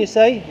Bible at home, you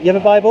say? You have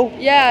a Bible?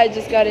 Yeah, I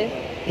just got it.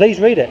 Please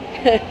read it.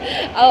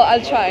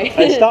 I'll try.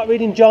 And start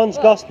reading John's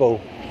Gospel,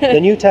 the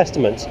New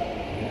Testament.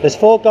 There's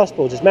 4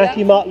 Gospels. There's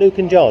Matthew, Mark, Luke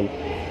and John.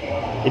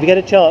 If you get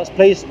a chance,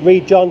 please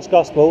read John's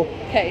Gospel.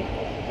 Okay.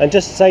 And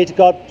just say to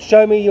God,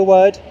 show me your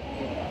word.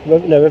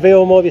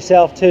 Reveal more of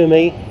yourself to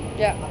me.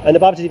 Yeah. And the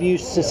Bible says if you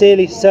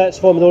sincerely search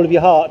for Him with all of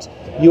your heart,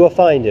 you will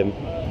find Him.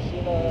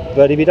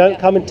 But if you don't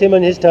come to Him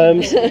on His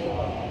terms,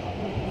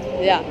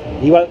 yeah,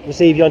 He won't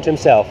receive you unto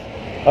Himself.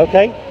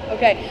 Okay?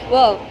 Okay.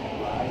 Well,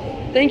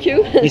 thank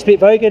you. You speak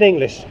very good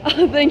English.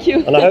 Oh, thank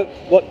you. And I hope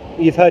what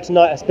you've heard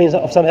tonight has been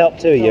of some help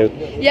to you.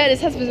 Yeah,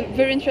 this has been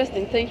very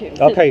interesting. Thank you.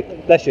 Okay,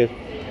 bless you.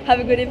 Have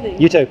a good evening.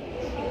 You too.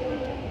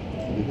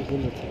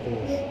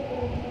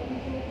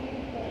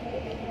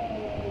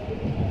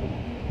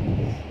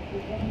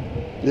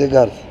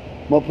 Regarde,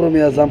 ma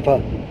promia zampa.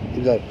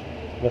 Regarde.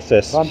 What's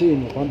this?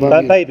 Bambino.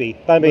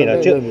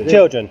 Bambino,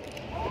 children.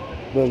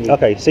 Bambino.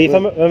 Okay, so you're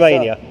from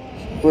Romania.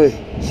 Oui,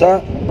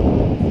 ça.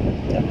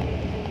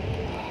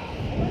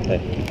 Okay.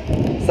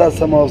 Ça,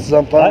 ça m'a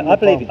zampa. I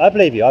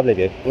believe you.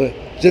 Oui.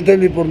 Je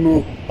donne pour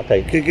nous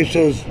Okay. quelque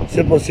chose,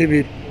 c'est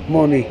possible.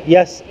 Money.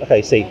 Yes,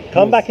 okay, see.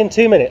 Come back in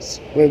 2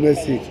 minutes. Oui,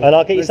 merci. And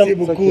I'll get you Merci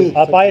some. beaucoup.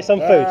 I'll buy you some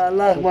food.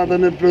 Allah m'a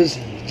donné plus.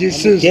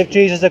 Jesus. Give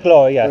Jesus the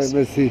glory, yes.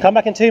 merci. Come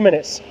back in 2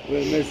 minutes.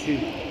 Oui, merci.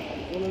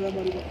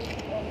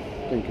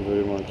 Thank you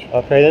very much.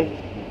 Okay then.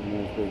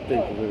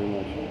 Thank you very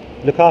much.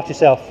 Look after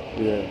yourself.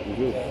 Yeah,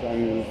 good.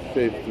 I'm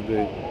safe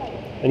today.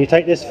 And you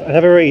take this and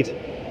have a read.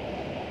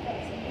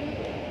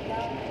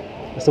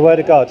 It's the word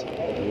of God.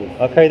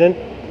 Okay then.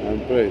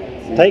 I'm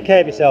praying. Take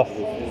care of yourself.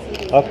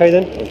 Okay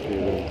then. Okay,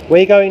 then. Where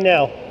are you going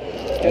now?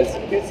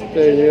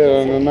 Stay here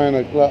on 9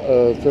 o'clock,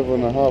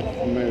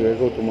 7:30. Maybe I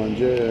go to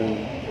Manje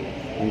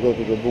and go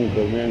to the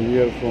bunker. Man,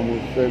 here from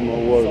same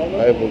work.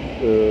 I have a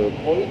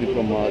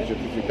diploma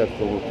certificate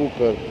from a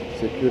cooker,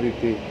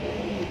 security,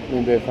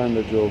 and I find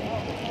a job.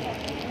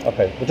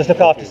 Okay. Well, just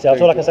look after yourself.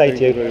 That's all I can say to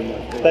Thank you. you very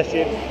much. Bless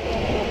you.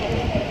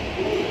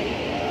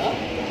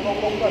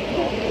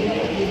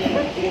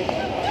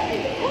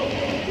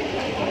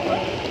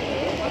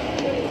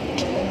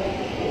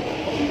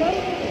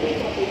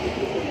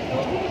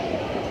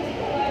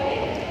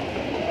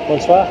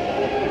 Bonsoir.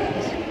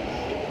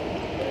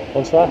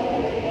 Bonsoir.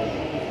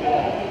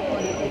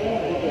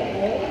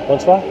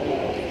 Bonsoir.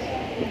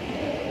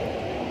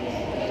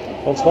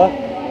 Bonsoir.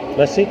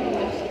 Merci.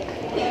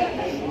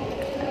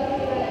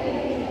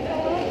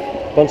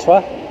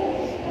 Bonsoir.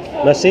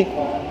 Merci.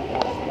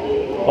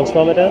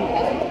 Bonsoir, madame.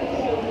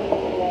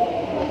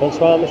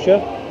 Bonsoir, monsieur.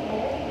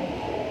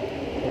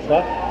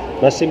 Bonsoir.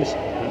 Merci,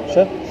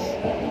 monsieur.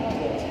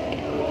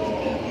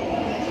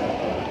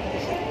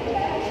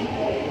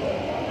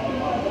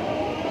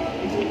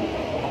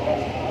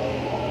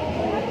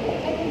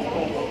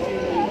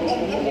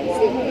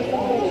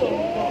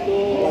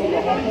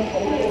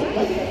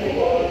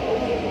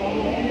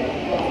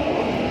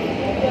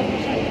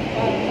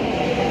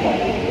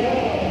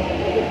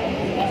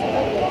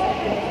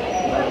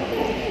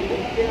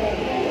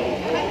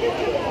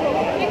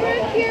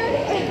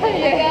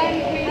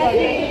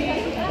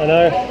 I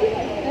know.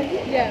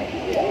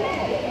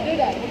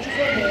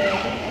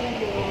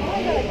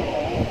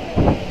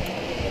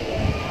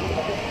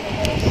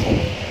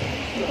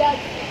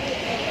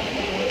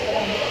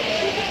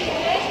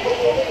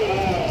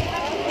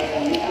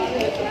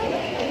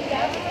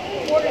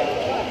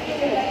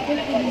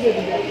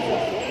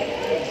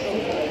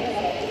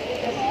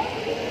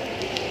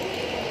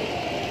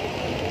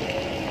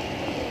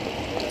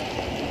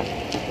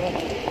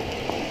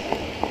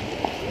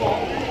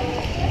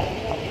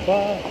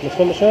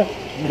 Bonsoir, monsieur.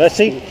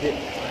 Merci.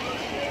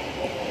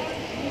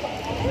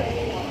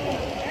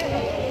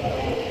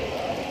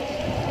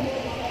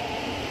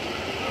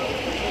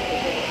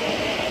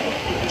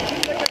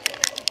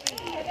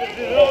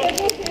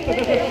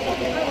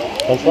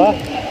 Bonsoir.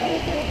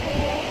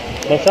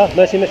 Bonsoir.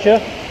 Merci, monsieur.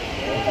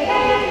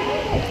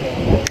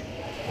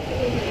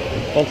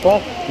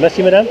 Bonsoir.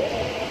 Merci, madame.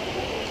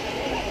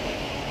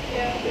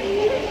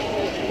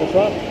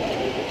 Bonsoir.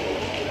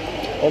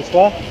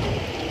 Bonsoir.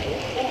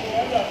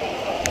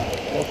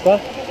 Bonsoir.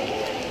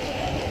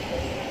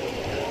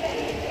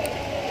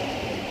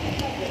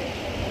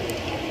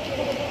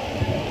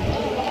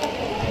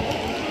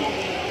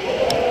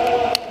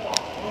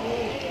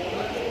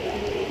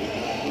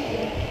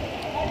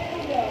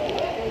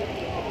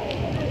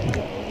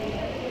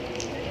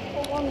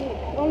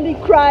 Only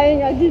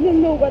crying. I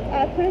didn't know what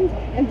happened,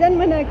 and then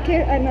when I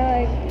came and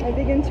I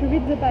began to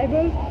read the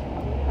Bible,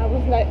 I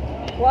was like,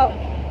 wow,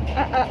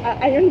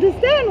 I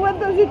understand what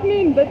does it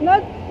mean, but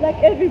not like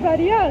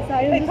everybody else.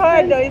 I understand. It's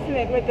hard though, isn't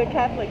it, with the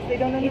Catholics? They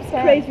don't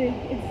understand. It's crazy.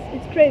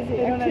 It's crazy.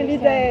 They don't Actually,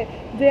 understand.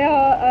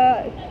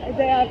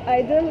 they have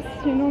idols.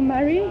 You know,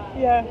 Mary.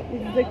 Yeah,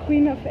 It's the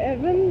Queen of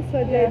Heaven,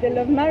 so they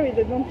love Mary.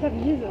 They don't love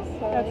Jesus.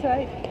 So that's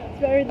right. it's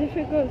very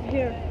difficult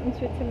here in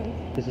Switzerland.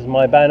 This is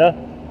my banner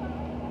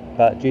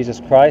about Jesus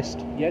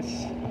Christ, Yes,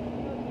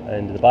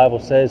 and the Bible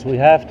says we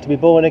have to be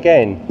born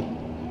again.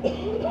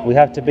 We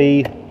have to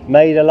be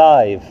made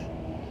alive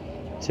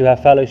to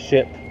have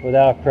fellowship with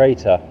our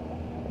Creator.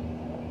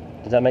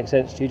 Does that make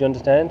sense to you? Do you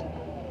understand?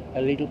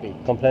 a little bit,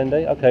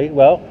 Comprende? Okay,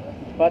 well,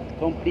 but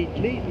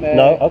completely.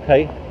 no,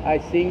 okay. I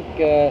think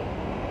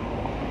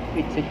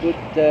it's a good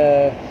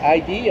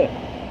idea.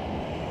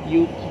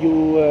 You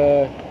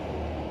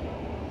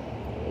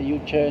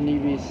journey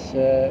with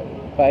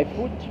by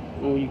foot,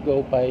 or you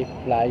go by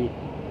fly?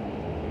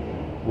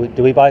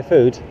 Do we buy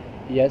food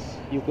Yes,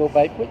 you go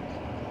by foot.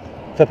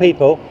 for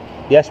people?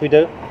 Yes, we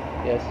do.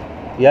 Yes.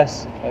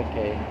 Yes,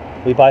 Okay.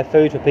 we buy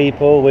food for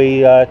people.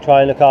 We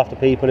try and look after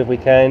people if we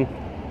can.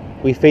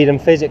 We feed them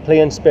physically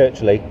and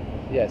spiritually.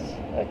 Yes.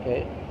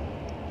 Okay.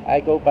 I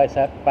go by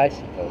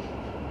bicycle.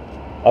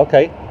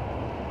 Okay,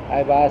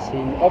 I was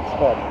in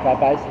Oxford by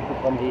bicycle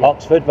from here.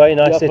 Oxford, very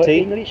nice You are from city.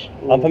 English?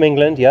 I'm from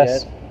England,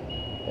 yes.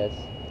 Yes.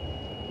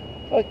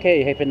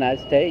 Okay. Have a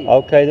nice day.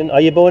 Okay, then,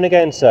 are you born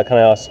again, sir? Can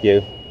I ask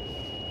you?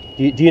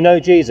 Do you know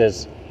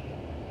Jesus?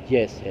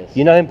 Yes. Yes.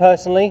 You know him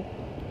personally?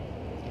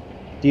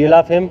 Do you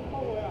love him?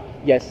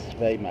 Yes,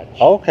 very much.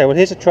 Okay, well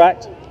here's a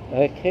tract.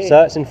 Okay.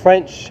 So it's in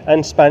French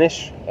and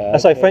Spanish.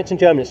 Sorry, Okay. French and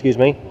German, excuse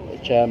me.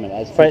 German.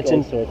 I speak French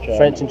and also German.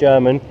 French and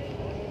German.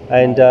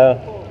 And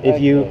if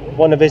you Okay.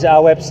 want to visit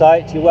our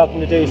website, you're welcome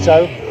to do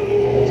so.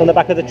 It's on the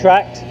back of the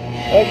tract.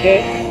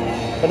 Okay.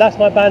 But that's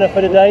my banner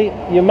for today.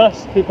 You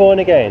must be born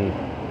again.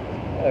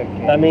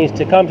 Okay. That means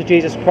to come to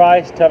Jesus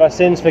Christ, to have our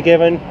sins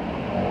forgiven,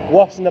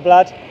 washed in the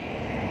blood,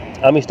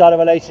 and we start a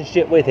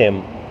relationship with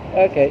him.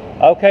 Okay.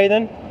 Okay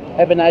then?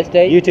 Have a nice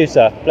day. You too,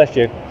 sir. Bless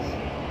you.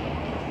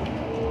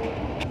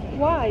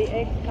 Why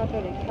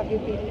ex-Catholic? Have you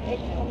been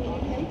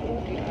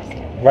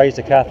excommunicated? Raised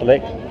a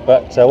Catholic,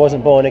 but I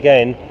wasn't born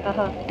again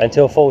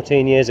until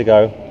 14 years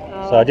ago.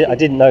 So I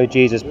didn't know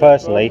Jesus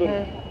personally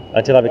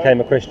until I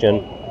became a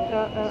Christian.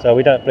 So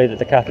we don't believe that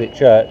the Catholic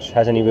Church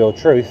has any real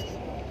truth.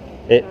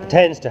 It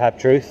pretends to have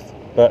truth,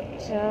 but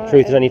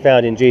truth is only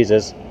found in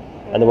Jesus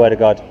and the Word of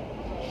God.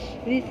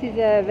 This is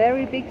a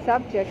very big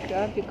subject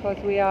because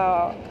we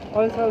are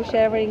also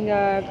sharing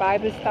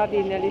Bible study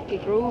in a little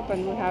group,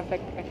 and we have a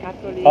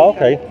Catholic Oh,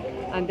 okay.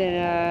 and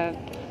then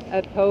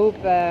a Pope,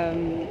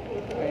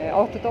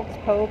 Orthodox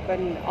Pope,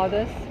 and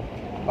others.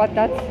 But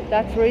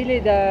that's really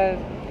the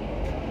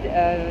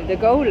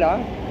goal,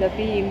 the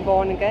being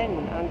born again.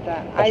 And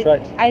That's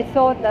right. I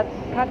thought that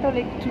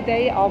Catholics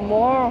today are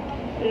more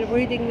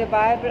reading the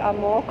Bible, are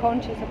more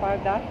conscious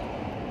about that.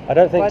 I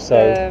don't think But,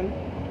 so.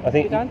 I You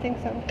think don't think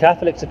so?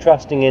 Catholics are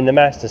trusting in the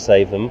Mass to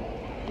save them,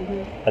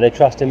 and they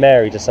trust in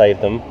Mary to save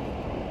them.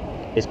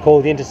 It's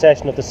called the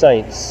intercession of the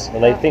saints,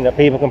 and they think that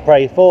people can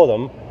pray for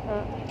them,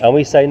 and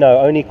we say no,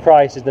 only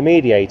Christ is the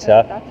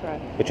mediator That's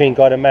right. between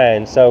God and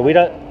man. So we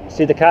don't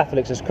see the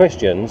Catholics as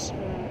Christians,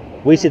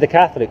 we see the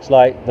Catholics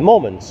like the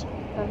Mormons,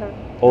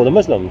 or the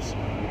Muslims,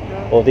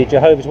 or the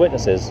Jehovah's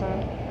Witnesses.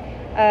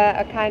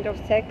 A kind of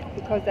sect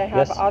because they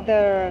have Yes.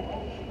 other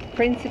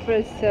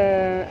principles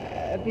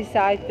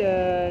beside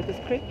the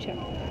scripture.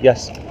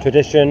 Yes,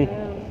 tradition.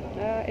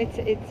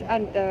 It's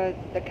and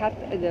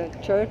the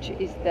church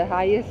is the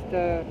highest.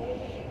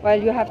 Well,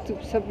 you have to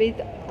submit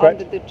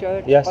Correct. under the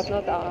church, Yes. but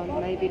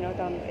not maybe not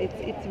on.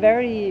 It's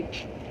very.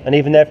 And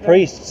even their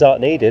priests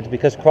aren't needed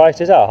because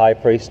Christ is our high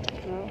priest.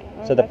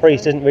 So the that's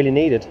priest right. isn't really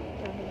needed.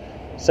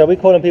 So we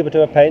call on people to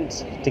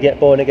repent, to get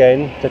born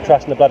again, to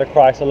trust in the blood of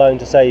Christ alone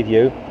to save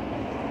you,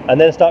 and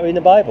then start reading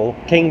the Bible.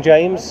 King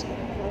James,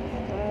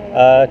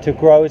 to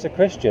grow as a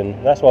Christian.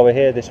 That's why we're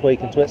here this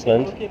week in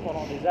Switzerland.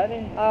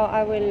 Oh,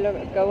 I will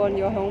go on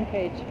your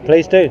homepage.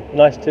 Please do.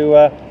 Nice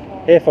to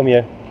hear from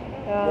you.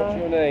 What's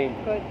your name?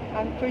 Good.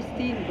 I'm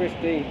Christine.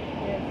 Christine.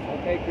 Yes.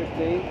 Okay,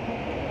 Christine.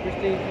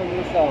 Christine from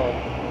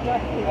Lausanne.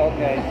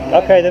 Okay.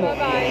 Okay then.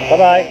 Bye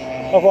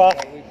bye. Au revoir.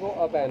 We've got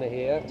our banner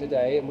here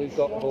today, and we've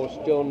got, of course,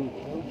 John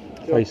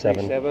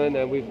 3:7.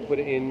 3:7, and we've put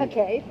it in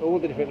Okay. all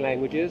the different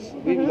languages.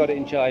 We've even got it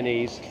in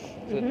Chinese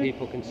so that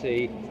people can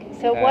see.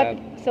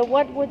 So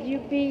what would you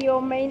be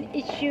your main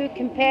issue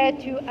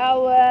compared to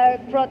our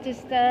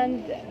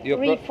Protestant You're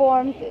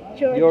Reformed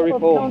Church? You're of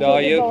Reformed,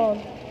 are you? Born?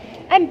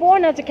 I'm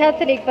born as a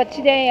Catholic, but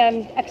today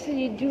I'm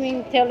actually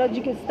doing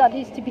theological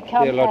studies to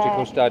become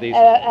Theological studies.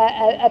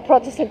 a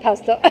Protestant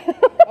pastor.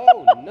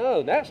 Oh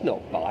no, that's not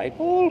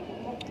Bible.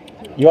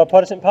 You are a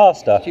Protestant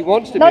pastor. She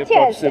wants to be a Not yet.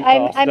 Protestant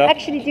I'm pastor.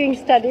 actually doing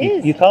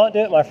studies. You can't do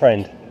it, my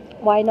friend.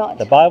 Why not?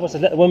 The Bible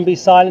says let the woman be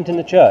silent in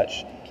the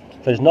church,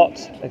 for it's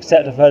not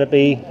acceptable for her to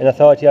be in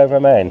authority over a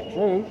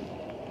man.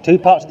 Two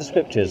parts of the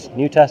scriptures,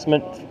 New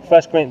Testament,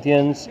 1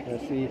 Corinthians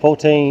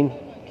 14,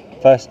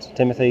 1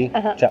 Timothy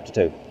chapter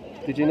 2.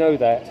 Did you know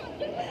that?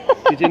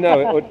 Did you know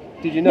it, or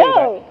did you know No.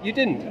 that? You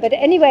didn't. But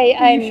anyway,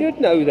 You should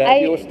know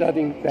that. You're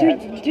studying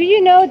that. Do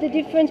you know the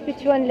difference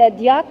between le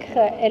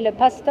diacre and le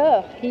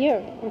pasteur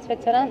here in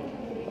Switzerland?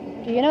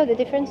 Do you know the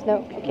difference?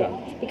 No. Okay.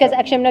 Because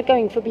actually, I'm not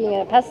going for being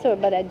a pastor,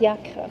 but a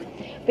diacre,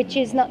 which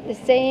is not the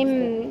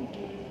same.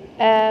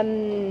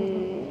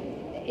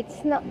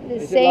 It's not the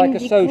Is it same like a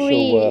degree.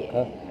 social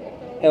worker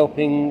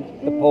helping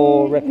the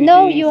poor refugees?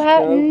 No, you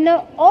have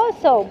no.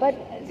 Also, but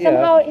Yeah.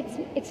 somehow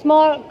it's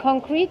more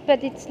concrete,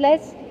 but it's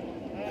less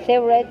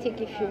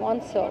theoretic, if you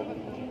want so.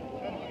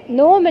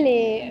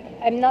 Normally,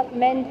 I'm not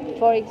meant,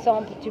 for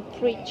example, to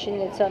preach in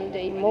a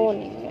Sunday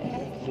morning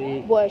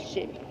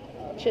worship.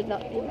 Should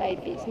not be my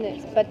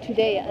business. But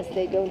today, as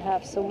they don't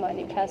have so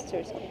many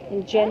pastors,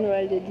 in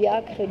general, the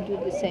diacre do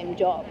the same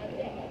job.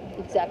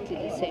 Exactly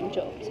the same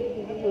job to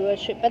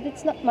worship, but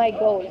it's not my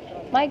goal.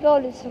 My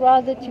goal is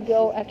rather to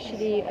go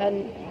actually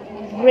and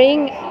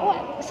bring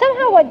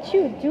somehow what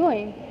you're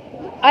doing.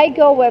 I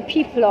go where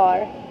people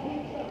are.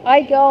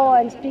 I go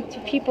and speak to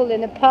people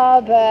in a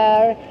pub,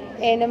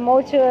 in a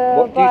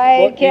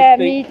motorbike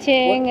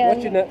meeting.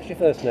 What's your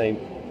first name?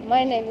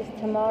 My name is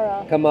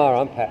Tamara.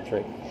 Kamara, I'm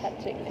Patrick.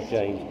 Patrick.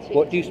 James.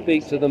 What do you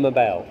speak to them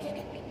about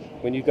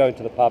when you go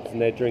into the pubs and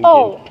they're drinking?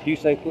 Oh. Do you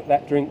say put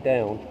that drink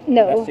down?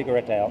 No. Put that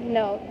cigarette out?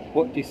 No.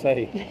 What do you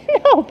say?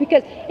 No,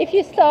 because if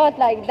you start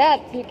like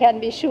that, you can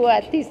be sure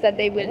at least that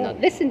they will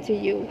not listen to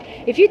you.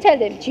 If you tell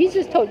them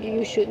Jesus told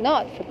you should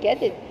not,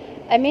 forget it.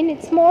 I mean,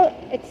 it's more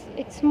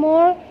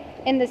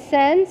in the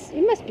sense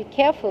you must be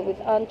careful with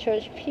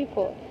unchurched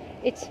people.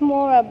 It's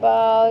more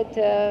about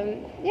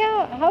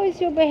how is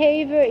your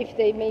behavior if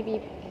they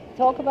maybe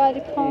talk about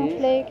a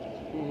conflict,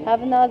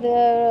 have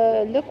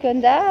another look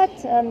on that,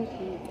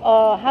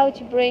 or how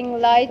to bring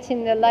light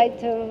in the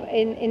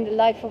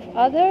life of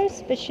others,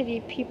 especially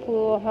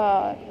people who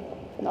are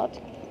not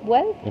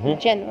well. In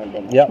general,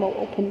 they're much more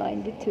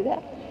open-minded to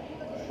that.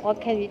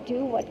 What can we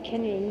do? What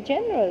can we in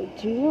general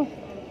do?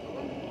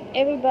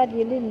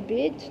 Everybody a little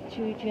bit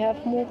to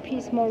have more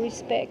peace, more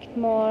respect,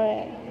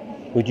 more.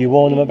 Would you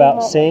warn them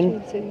about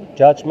sin,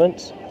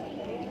 judgment?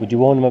 Would you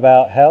warn them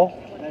about hell?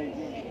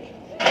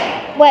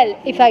 Well,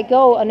 if I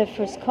go on a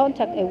first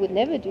contact, I would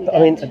never do that. I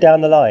mean, down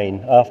the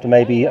line, after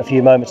maybe a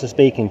few moments of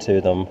speaking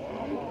to them.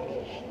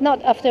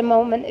 Not after a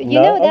moment.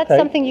 You No? know, that's Okay.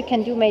 something you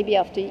can do maybe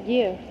after a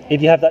year.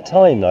 If you have that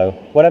time, though,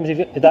 what happens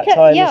if that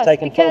time is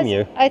taken from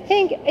you? I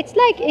think it's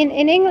like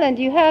in England,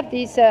 you have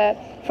these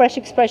fresh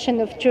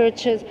expression of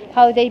churches,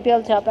 how they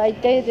built up. I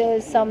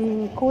did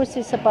some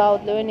courses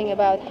about learning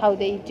about how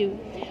they do.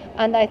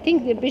 And I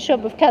think the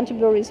Bishop of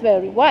Canterbury is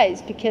very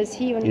wise because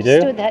he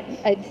understood that.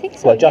 I think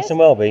so. What, Justin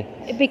Welby?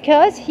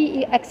 Because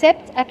he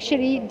accepts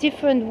actually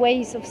different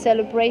ways of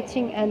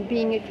celebrating and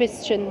being a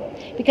Christian.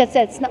 Because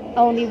that's not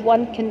only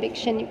one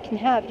conviction you can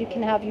have. You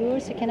can have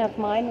yours, you can have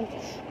mine.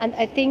 And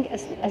I think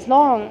as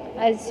long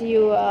as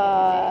you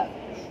are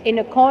in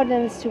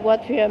accordance to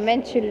what we are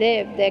meant to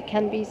live, there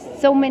can be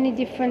so many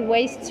different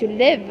ways to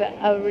live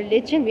our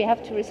religion. We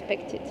have to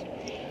respect it.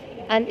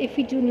 And if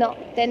we do not,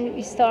 then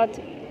we start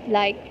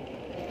like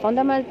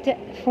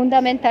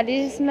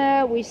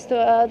fundamentalism, we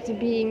start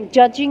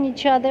judging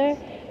each other,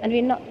 and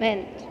we're not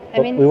meant.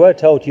 We were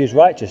told to use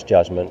righteous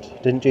judgment.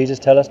 Didn't Jesus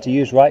tell us to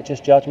use righteous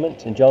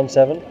judgment in John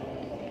 7?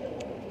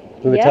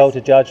 We were told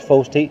to judge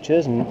false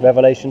teachers in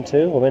Revelation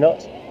 2, were we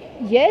not?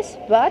 Yes,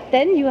 but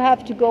then you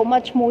have to go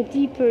much more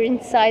deeper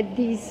inside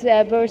these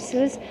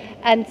verses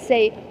and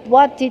say,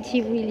 what did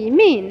he really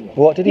mean?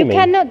 What did he mean? You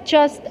cannot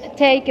just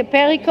take a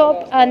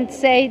pericope and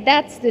say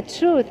that's the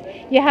truth.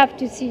 You have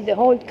to see the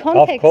whole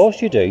context. Of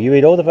course you do. You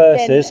read all the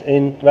verses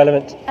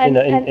relevant to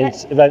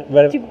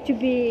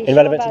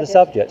the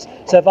subjects.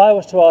 So if I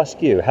was to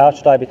ask you, how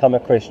should I become a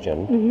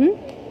Christian?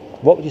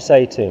 What would you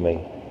say to me?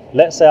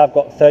 Let's say I've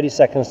got 30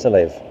 seconds to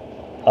live.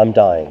 I'm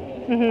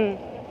dying.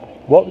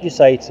 What would you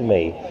say to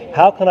me?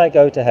 How can I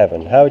go to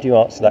heaven? How would you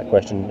answer that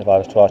question if I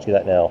was to ask you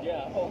that now?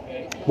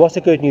 What's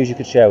the good news you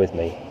could share with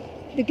me?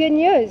 The good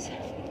news?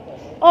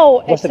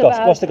 Oh, what's the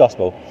gospel? What's the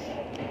gospel?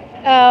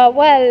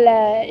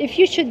 If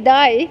you should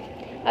die,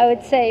 I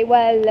would say,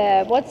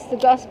 what's the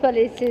gospel?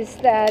 Is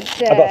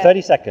that... I've got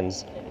 30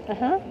 seconds.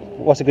 Uh-huh.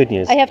 What's the good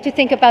news? I have to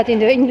think about in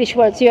the English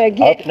words you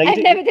again. Okay, no, you I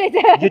do- never did.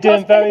 you're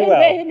doing very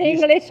well. In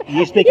English.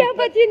 You speak- Yeah,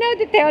 but you know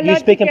the theological. You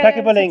speak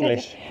impeccable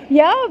English.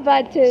 Yeah,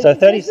 but. So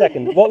 30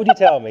 seconds. What would you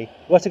tell me?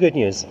 What's the good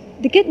news?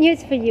 The good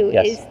news for you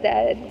Yes. is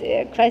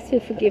that Christ will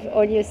forgive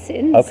all your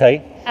sins.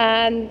 Okay.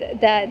 And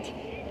that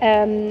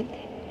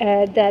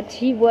that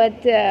He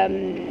would.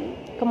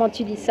 Comment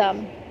tu dis ça?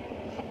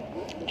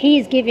 He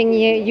is giving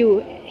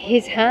you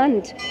His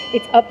hand.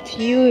 It's up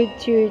to you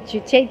to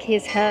take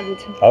His hand.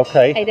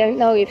 Okay. I don't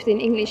know if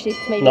in English it's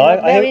maybe No, not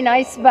I very hear-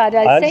 nice, but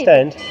I I'll say it.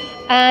 understand.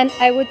 And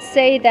I would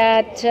say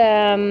that,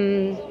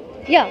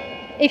 yeah,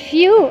 if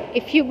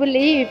you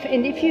believe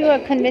and if you are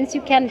convinced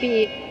you can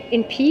be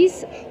in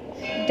peace,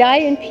 die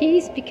in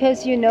peace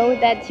because you know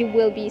that you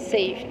will be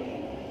saved,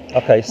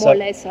 Okay. more So, or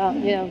less.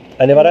 You know,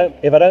 and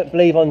if I don't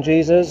believe on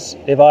Jesus,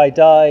 if I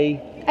die,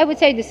 I would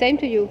say the same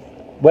to you.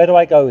 where do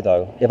I go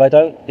though? If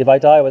I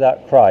die without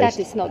That Christ?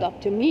 is not up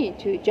to me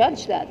to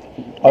judge that.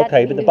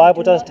 Okay, but the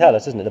Bible does tell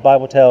us, doesn't it? The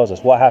Bible tells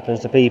us what happens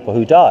to people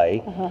who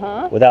die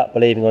Uh-huh. without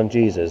believing on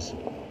Jesus.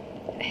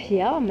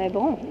 Yeah, mais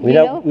bon. We you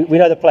know we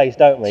know the place,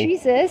 don't we?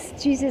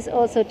 Jesus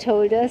also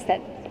told us that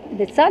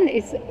the Son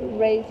is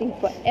raising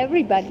for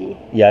everybody.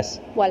 Yes.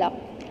 Voila.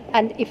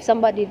 And if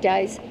somebody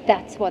dies,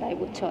 that's what I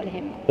would tell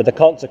him. But the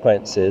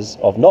consequences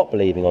of not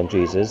believing on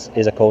Jesus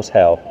is, of course,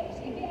 hell,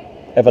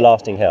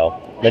 everlasting hell.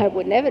 I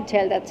would never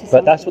tell that to somebody.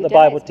 But that's what who the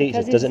Bible dies,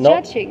 teaches, because does it's it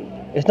not? Judging.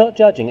 It's not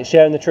judging; it's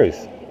sharing the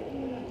truth.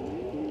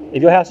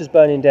 If your house is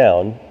burning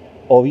down,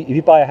 or if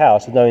you buy a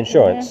house with no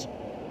insurance,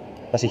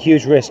 that's a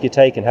huge risk you're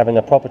taking having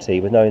a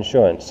property with no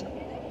insurance.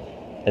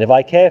 And if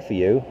I care for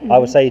you, I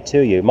would say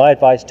to you, my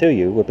advice to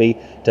you would be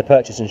to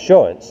purchase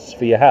insurance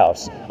for your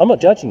house. I'm not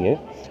judging you.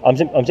 I'm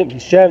simply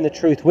sharing the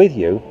truth with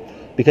you,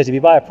 because if you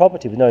buy a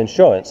property with no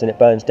insurance and it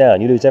burns down,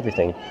 you lose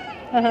everything.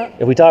 Uh-huh.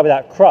 If we die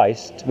without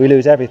Christ, we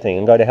lose everything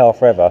and go to hell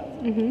forever.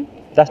 Mhm.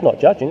 That's not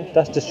judging,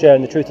 that's just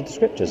sharing the truth of the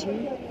scriptures.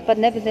 But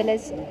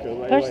nevertheless,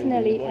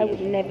 personally, I would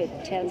never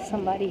tell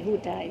somebody who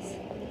dies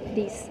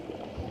this.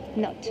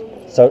 Not.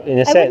 So in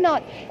a I sense, would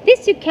not.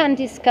 This you can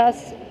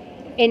discuss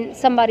in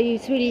somebody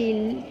who's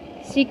really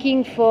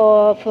seeking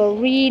for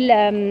real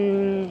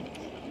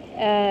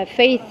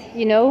faith,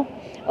 you know,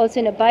 also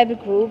in a Bible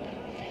group.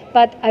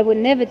 But I would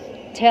never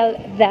tell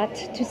that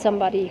to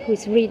somebody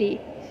who's really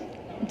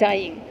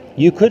dying.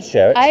 you could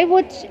share it.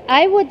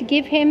 I would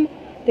give him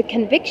the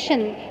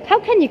conviction. How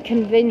can you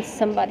convince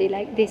somebody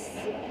like this?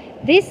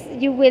 This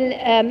you will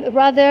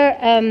rather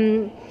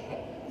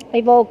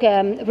evoke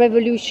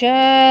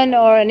revolution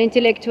or an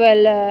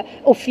intellectual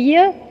or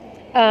fear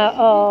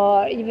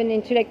or even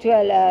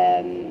intellectual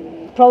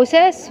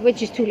process,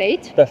 which is too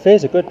late. But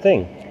fear's a good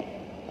thing.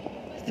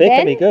 Fear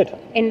can be good.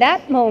 In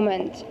that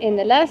moment, in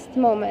the last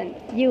moment,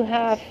 you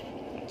have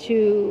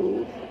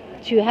to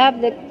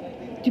have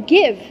to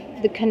give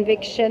the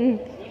conviction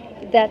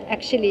that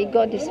actually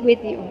God is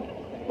with you.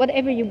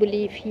 Whatever you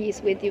believe, He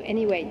is with you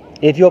anyway.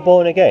 If you're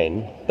born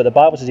again, but the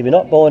Bible says if you're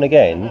not born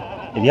again,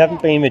 if you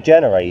haven't been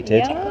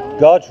regenerated, Yeah.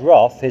 God's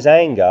wrath, His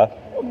anger,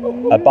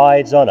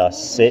 abides on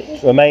us.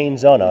 It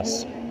remains on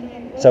us.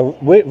 So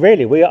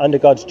we are under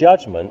God's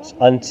judgment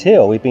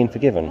until we've been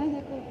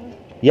forgiven.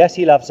 Yes,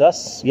 He loves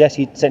us. Yes,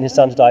 He sent His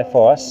Son to die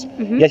for us.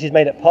 Yes, He's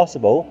made it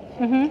possible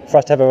for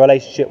us to have a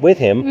relationship with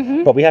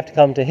Him, but we have to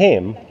come to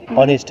Him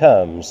on His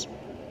terms.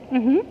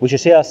 We should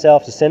see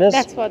ourselves as sinners,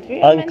 That's what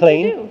we are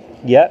unclean, meant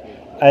to do. yeah,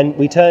 and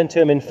we turn to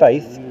Him in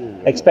faith,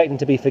 expecting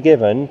to be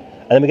forgiven,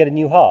 and then we get a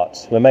new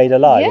heart. We're made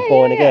alive, we're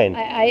born again.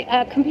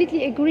 I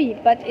completely agree,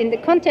 but in the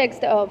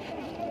context of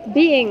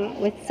being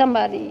with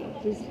somebody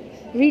who's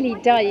really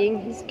dying,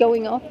 who's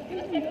going off,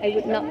 I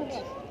would not.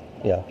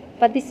 Yeah.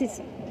 But this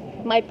is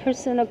my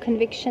personal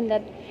conviction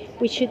that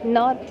we should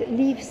not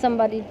leave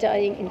somebody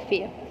dying in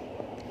fear.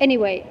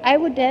 Anyway, I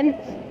would then,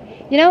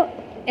 you know,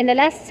 in the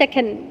last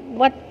second,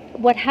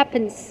 what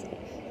happens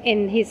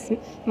in his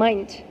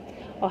mind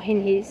or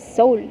in his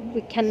soul,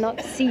 we cannot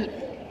see.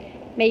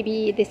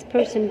 Maybe this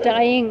person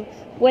dying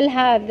will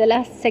have the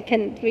last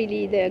second,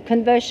 really, the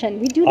conversion.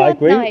 We do not I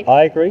agree. know.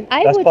 I agree.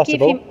 I That's would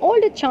possible. give him all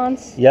the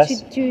chance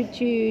Yes.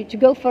 to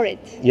go for it.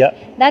 Yeah.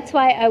 That's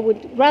why I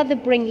would rather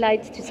bring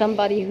light to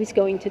somebody who's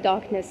going to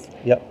darkness,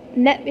 Yep.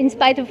 in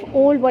spite of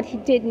all what he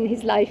did in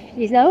his life,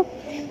 you know,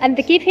 and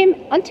to give him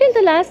until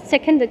the last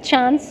second the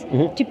chance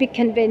to be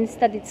convinced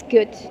that it's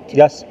good to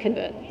Yes.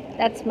 convert.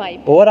 That's my.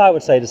 But what I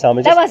would say to someone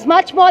is That was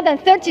much more than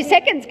 30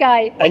 seconds,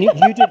 guy. and you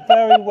did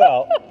very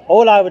well.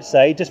 All I would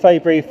say, just very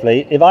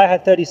briefly, if I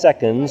had 30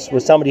 seconds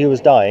with somebody who was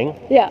dying,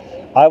 Yeah.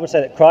 I would say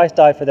that Christ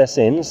died for their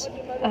sins,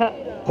 Uh-huh.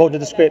 according to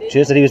the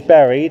scriptures, that He was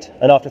buried,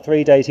 and after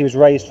 3 days He was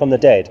raised from the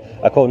dead,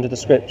 according to the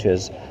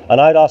scriptures.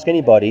 And I'd ask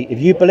anybody, if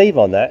you believe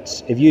on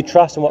that, if you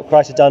trust in what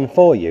Christ has done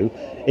for you,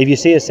 if you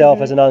see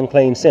yourself as an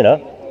unclean sinner,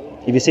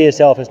 if you see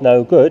yourself as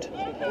no good,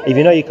 if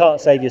you know you can't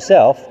save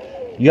yourself,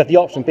 you have the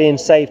option of being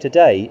saved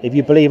today if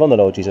you believe on the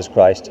Lord Jesus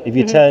Christ, if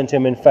you turn to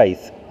Him in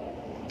faith.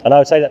 And I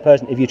would say to that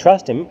person, if you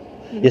trust Him,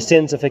 your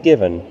sins are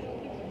forgiven.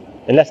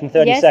 in less than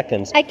 30 yes,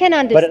 seconds. I can But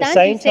understand at the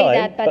same you say time,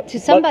 that, but to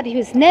somebody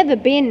who's never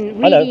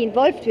been I know. really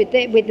involved with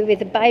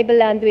the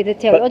Bible and with the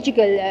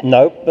theological.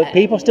 No, but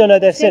people still know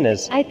they're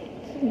sinners. I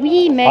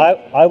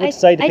would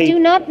say to I do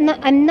people- not.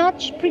 I'm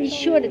not pretty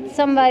sure that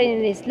somebody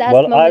in his last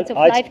Well, moments of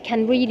I- life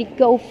can really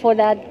go for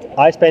that.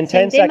 I spend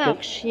 10 same seconds.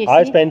 démarche, you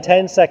I see? spend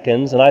 10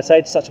 seconds, and I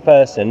say to such a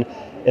person,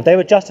 if they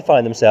were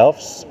justifying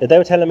themselves, if they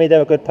were telling me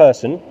they're a good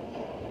person,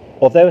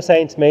 or if they were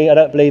saying to me, I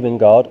don't believe in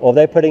God, or if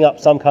they're putting up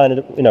some kind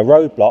of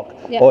roadblock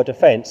Yeah. or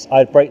defence,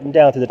 I'd break them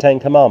down through the 10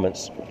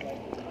 Commandments,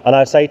 and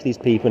I'd say to these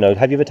people,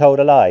 have you ever told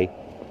a lie?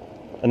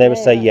 And they would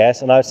say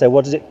yes, and I would say,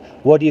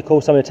 what do you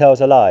call someone who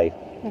tells a lie?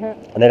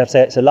 And they'd have to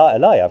say, it's a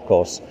lie, of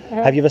course.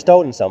 Have you ever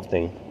stolen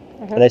something?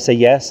 And they say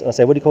yes, and I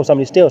say, what do you call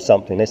somebody who steals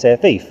something? They say a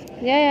thief.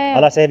 Yeah.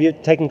 And I say, have you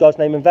taken God's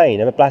name in vain?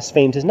 Ever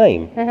blasphemed his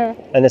name?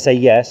 And they say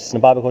yes, and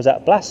the Bible calls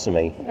that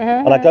blasphemy.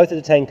 And I go through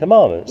the 10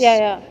 Commandments.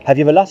 Yeah. Have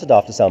you ever lusted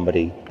after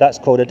somebody? That's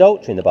called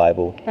adultery in the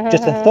Bible.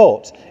 Just the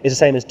thought is the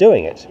same as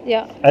doing it.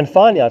 Yeah. And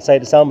finally, I'd say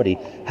to somebody,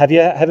 have you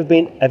ever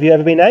been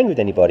angry with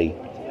anybody?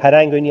 Had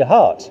anger in your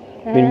heart?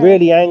 Been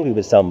really angry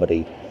with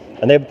somebody?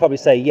 And they would probably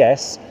say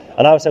yes.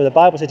 And I would say, well, the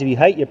Bible says if you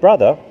hate your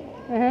brother,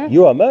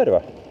 you are a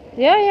murderer.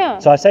 Yeah.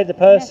 So I say to the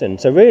person,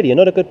 so really, you're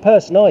not a good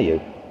person, are you?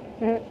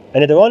 And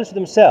if they're honest with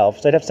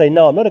themselves, they'd have to say,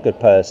 no, I'm not a good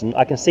person.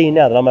 I can see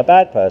now that I'm a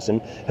bad person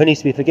who needs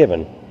to be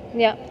forgiven.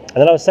 Yeah. And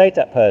then I would say to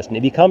that person,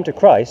 if you come to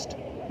Christ,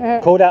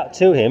 called out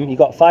to him, you've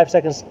got 5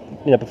 seconds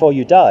before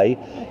you die,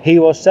 he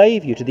will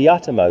save you to the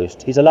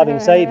uttermost. He's a loving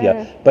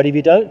saviour. But if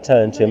you don't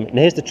turn to him, and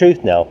here's the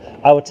truth now,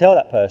 I will tell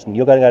that person,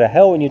 you're going to go to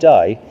hell when you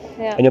die,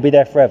 and you'll be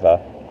there forever.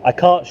 I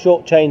can't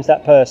shortchange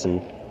that person.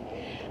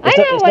 I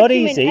know it's what not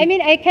you easy. mean. I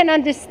mean, I can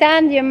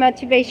understand your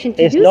motivation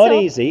to It's do not so.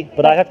 easy,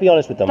 but I have to be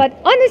honest with them. But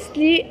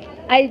honestly,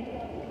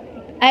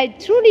 I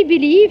truly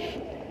believe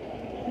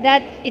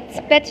that it's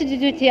better to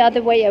do it the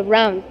other way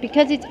around,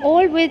 because it's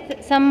always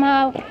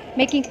somehow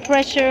making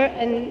pressure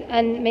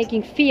and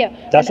making fear.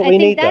 That's And what we I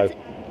think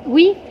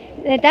need,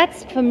 though.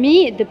 That's for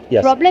me the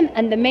Yes. problem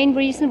and the main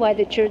reason why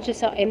the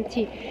churches are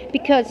empty,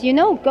 because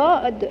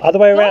God. Other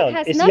way God around.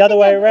 has It's the other nothing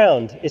way of-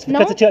 around. It's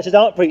because No. the churches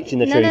aren't preaching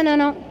the truth.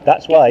 No.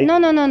 That's why.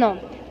 No.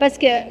 Parce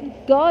que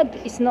God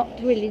is not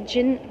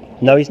religion.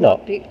 No, he's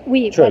not.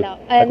 Oui, True. voilà.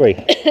 And Agree.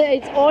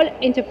 it's all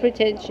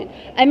interpretation.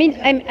 I mean,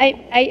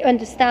 I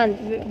understand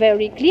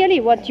very clearly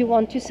what you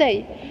want to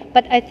say,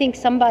 but I think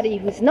somebody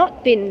who's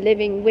not been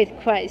living with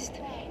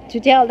Christ, to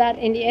tell that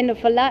in the end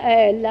of a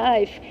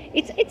life,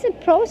 it's a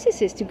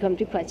process to come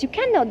to Christ. You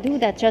cannot do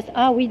that just,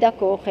 oui,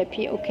 d'accord, et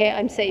puis, okay,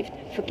 I'm saved.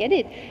 Forget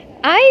it.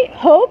 I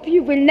hope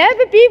you will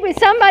never be with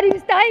somebody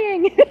who's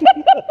dying.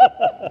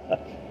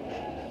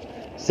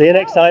 See you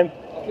next time.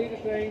 Auf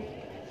Wiedersehen.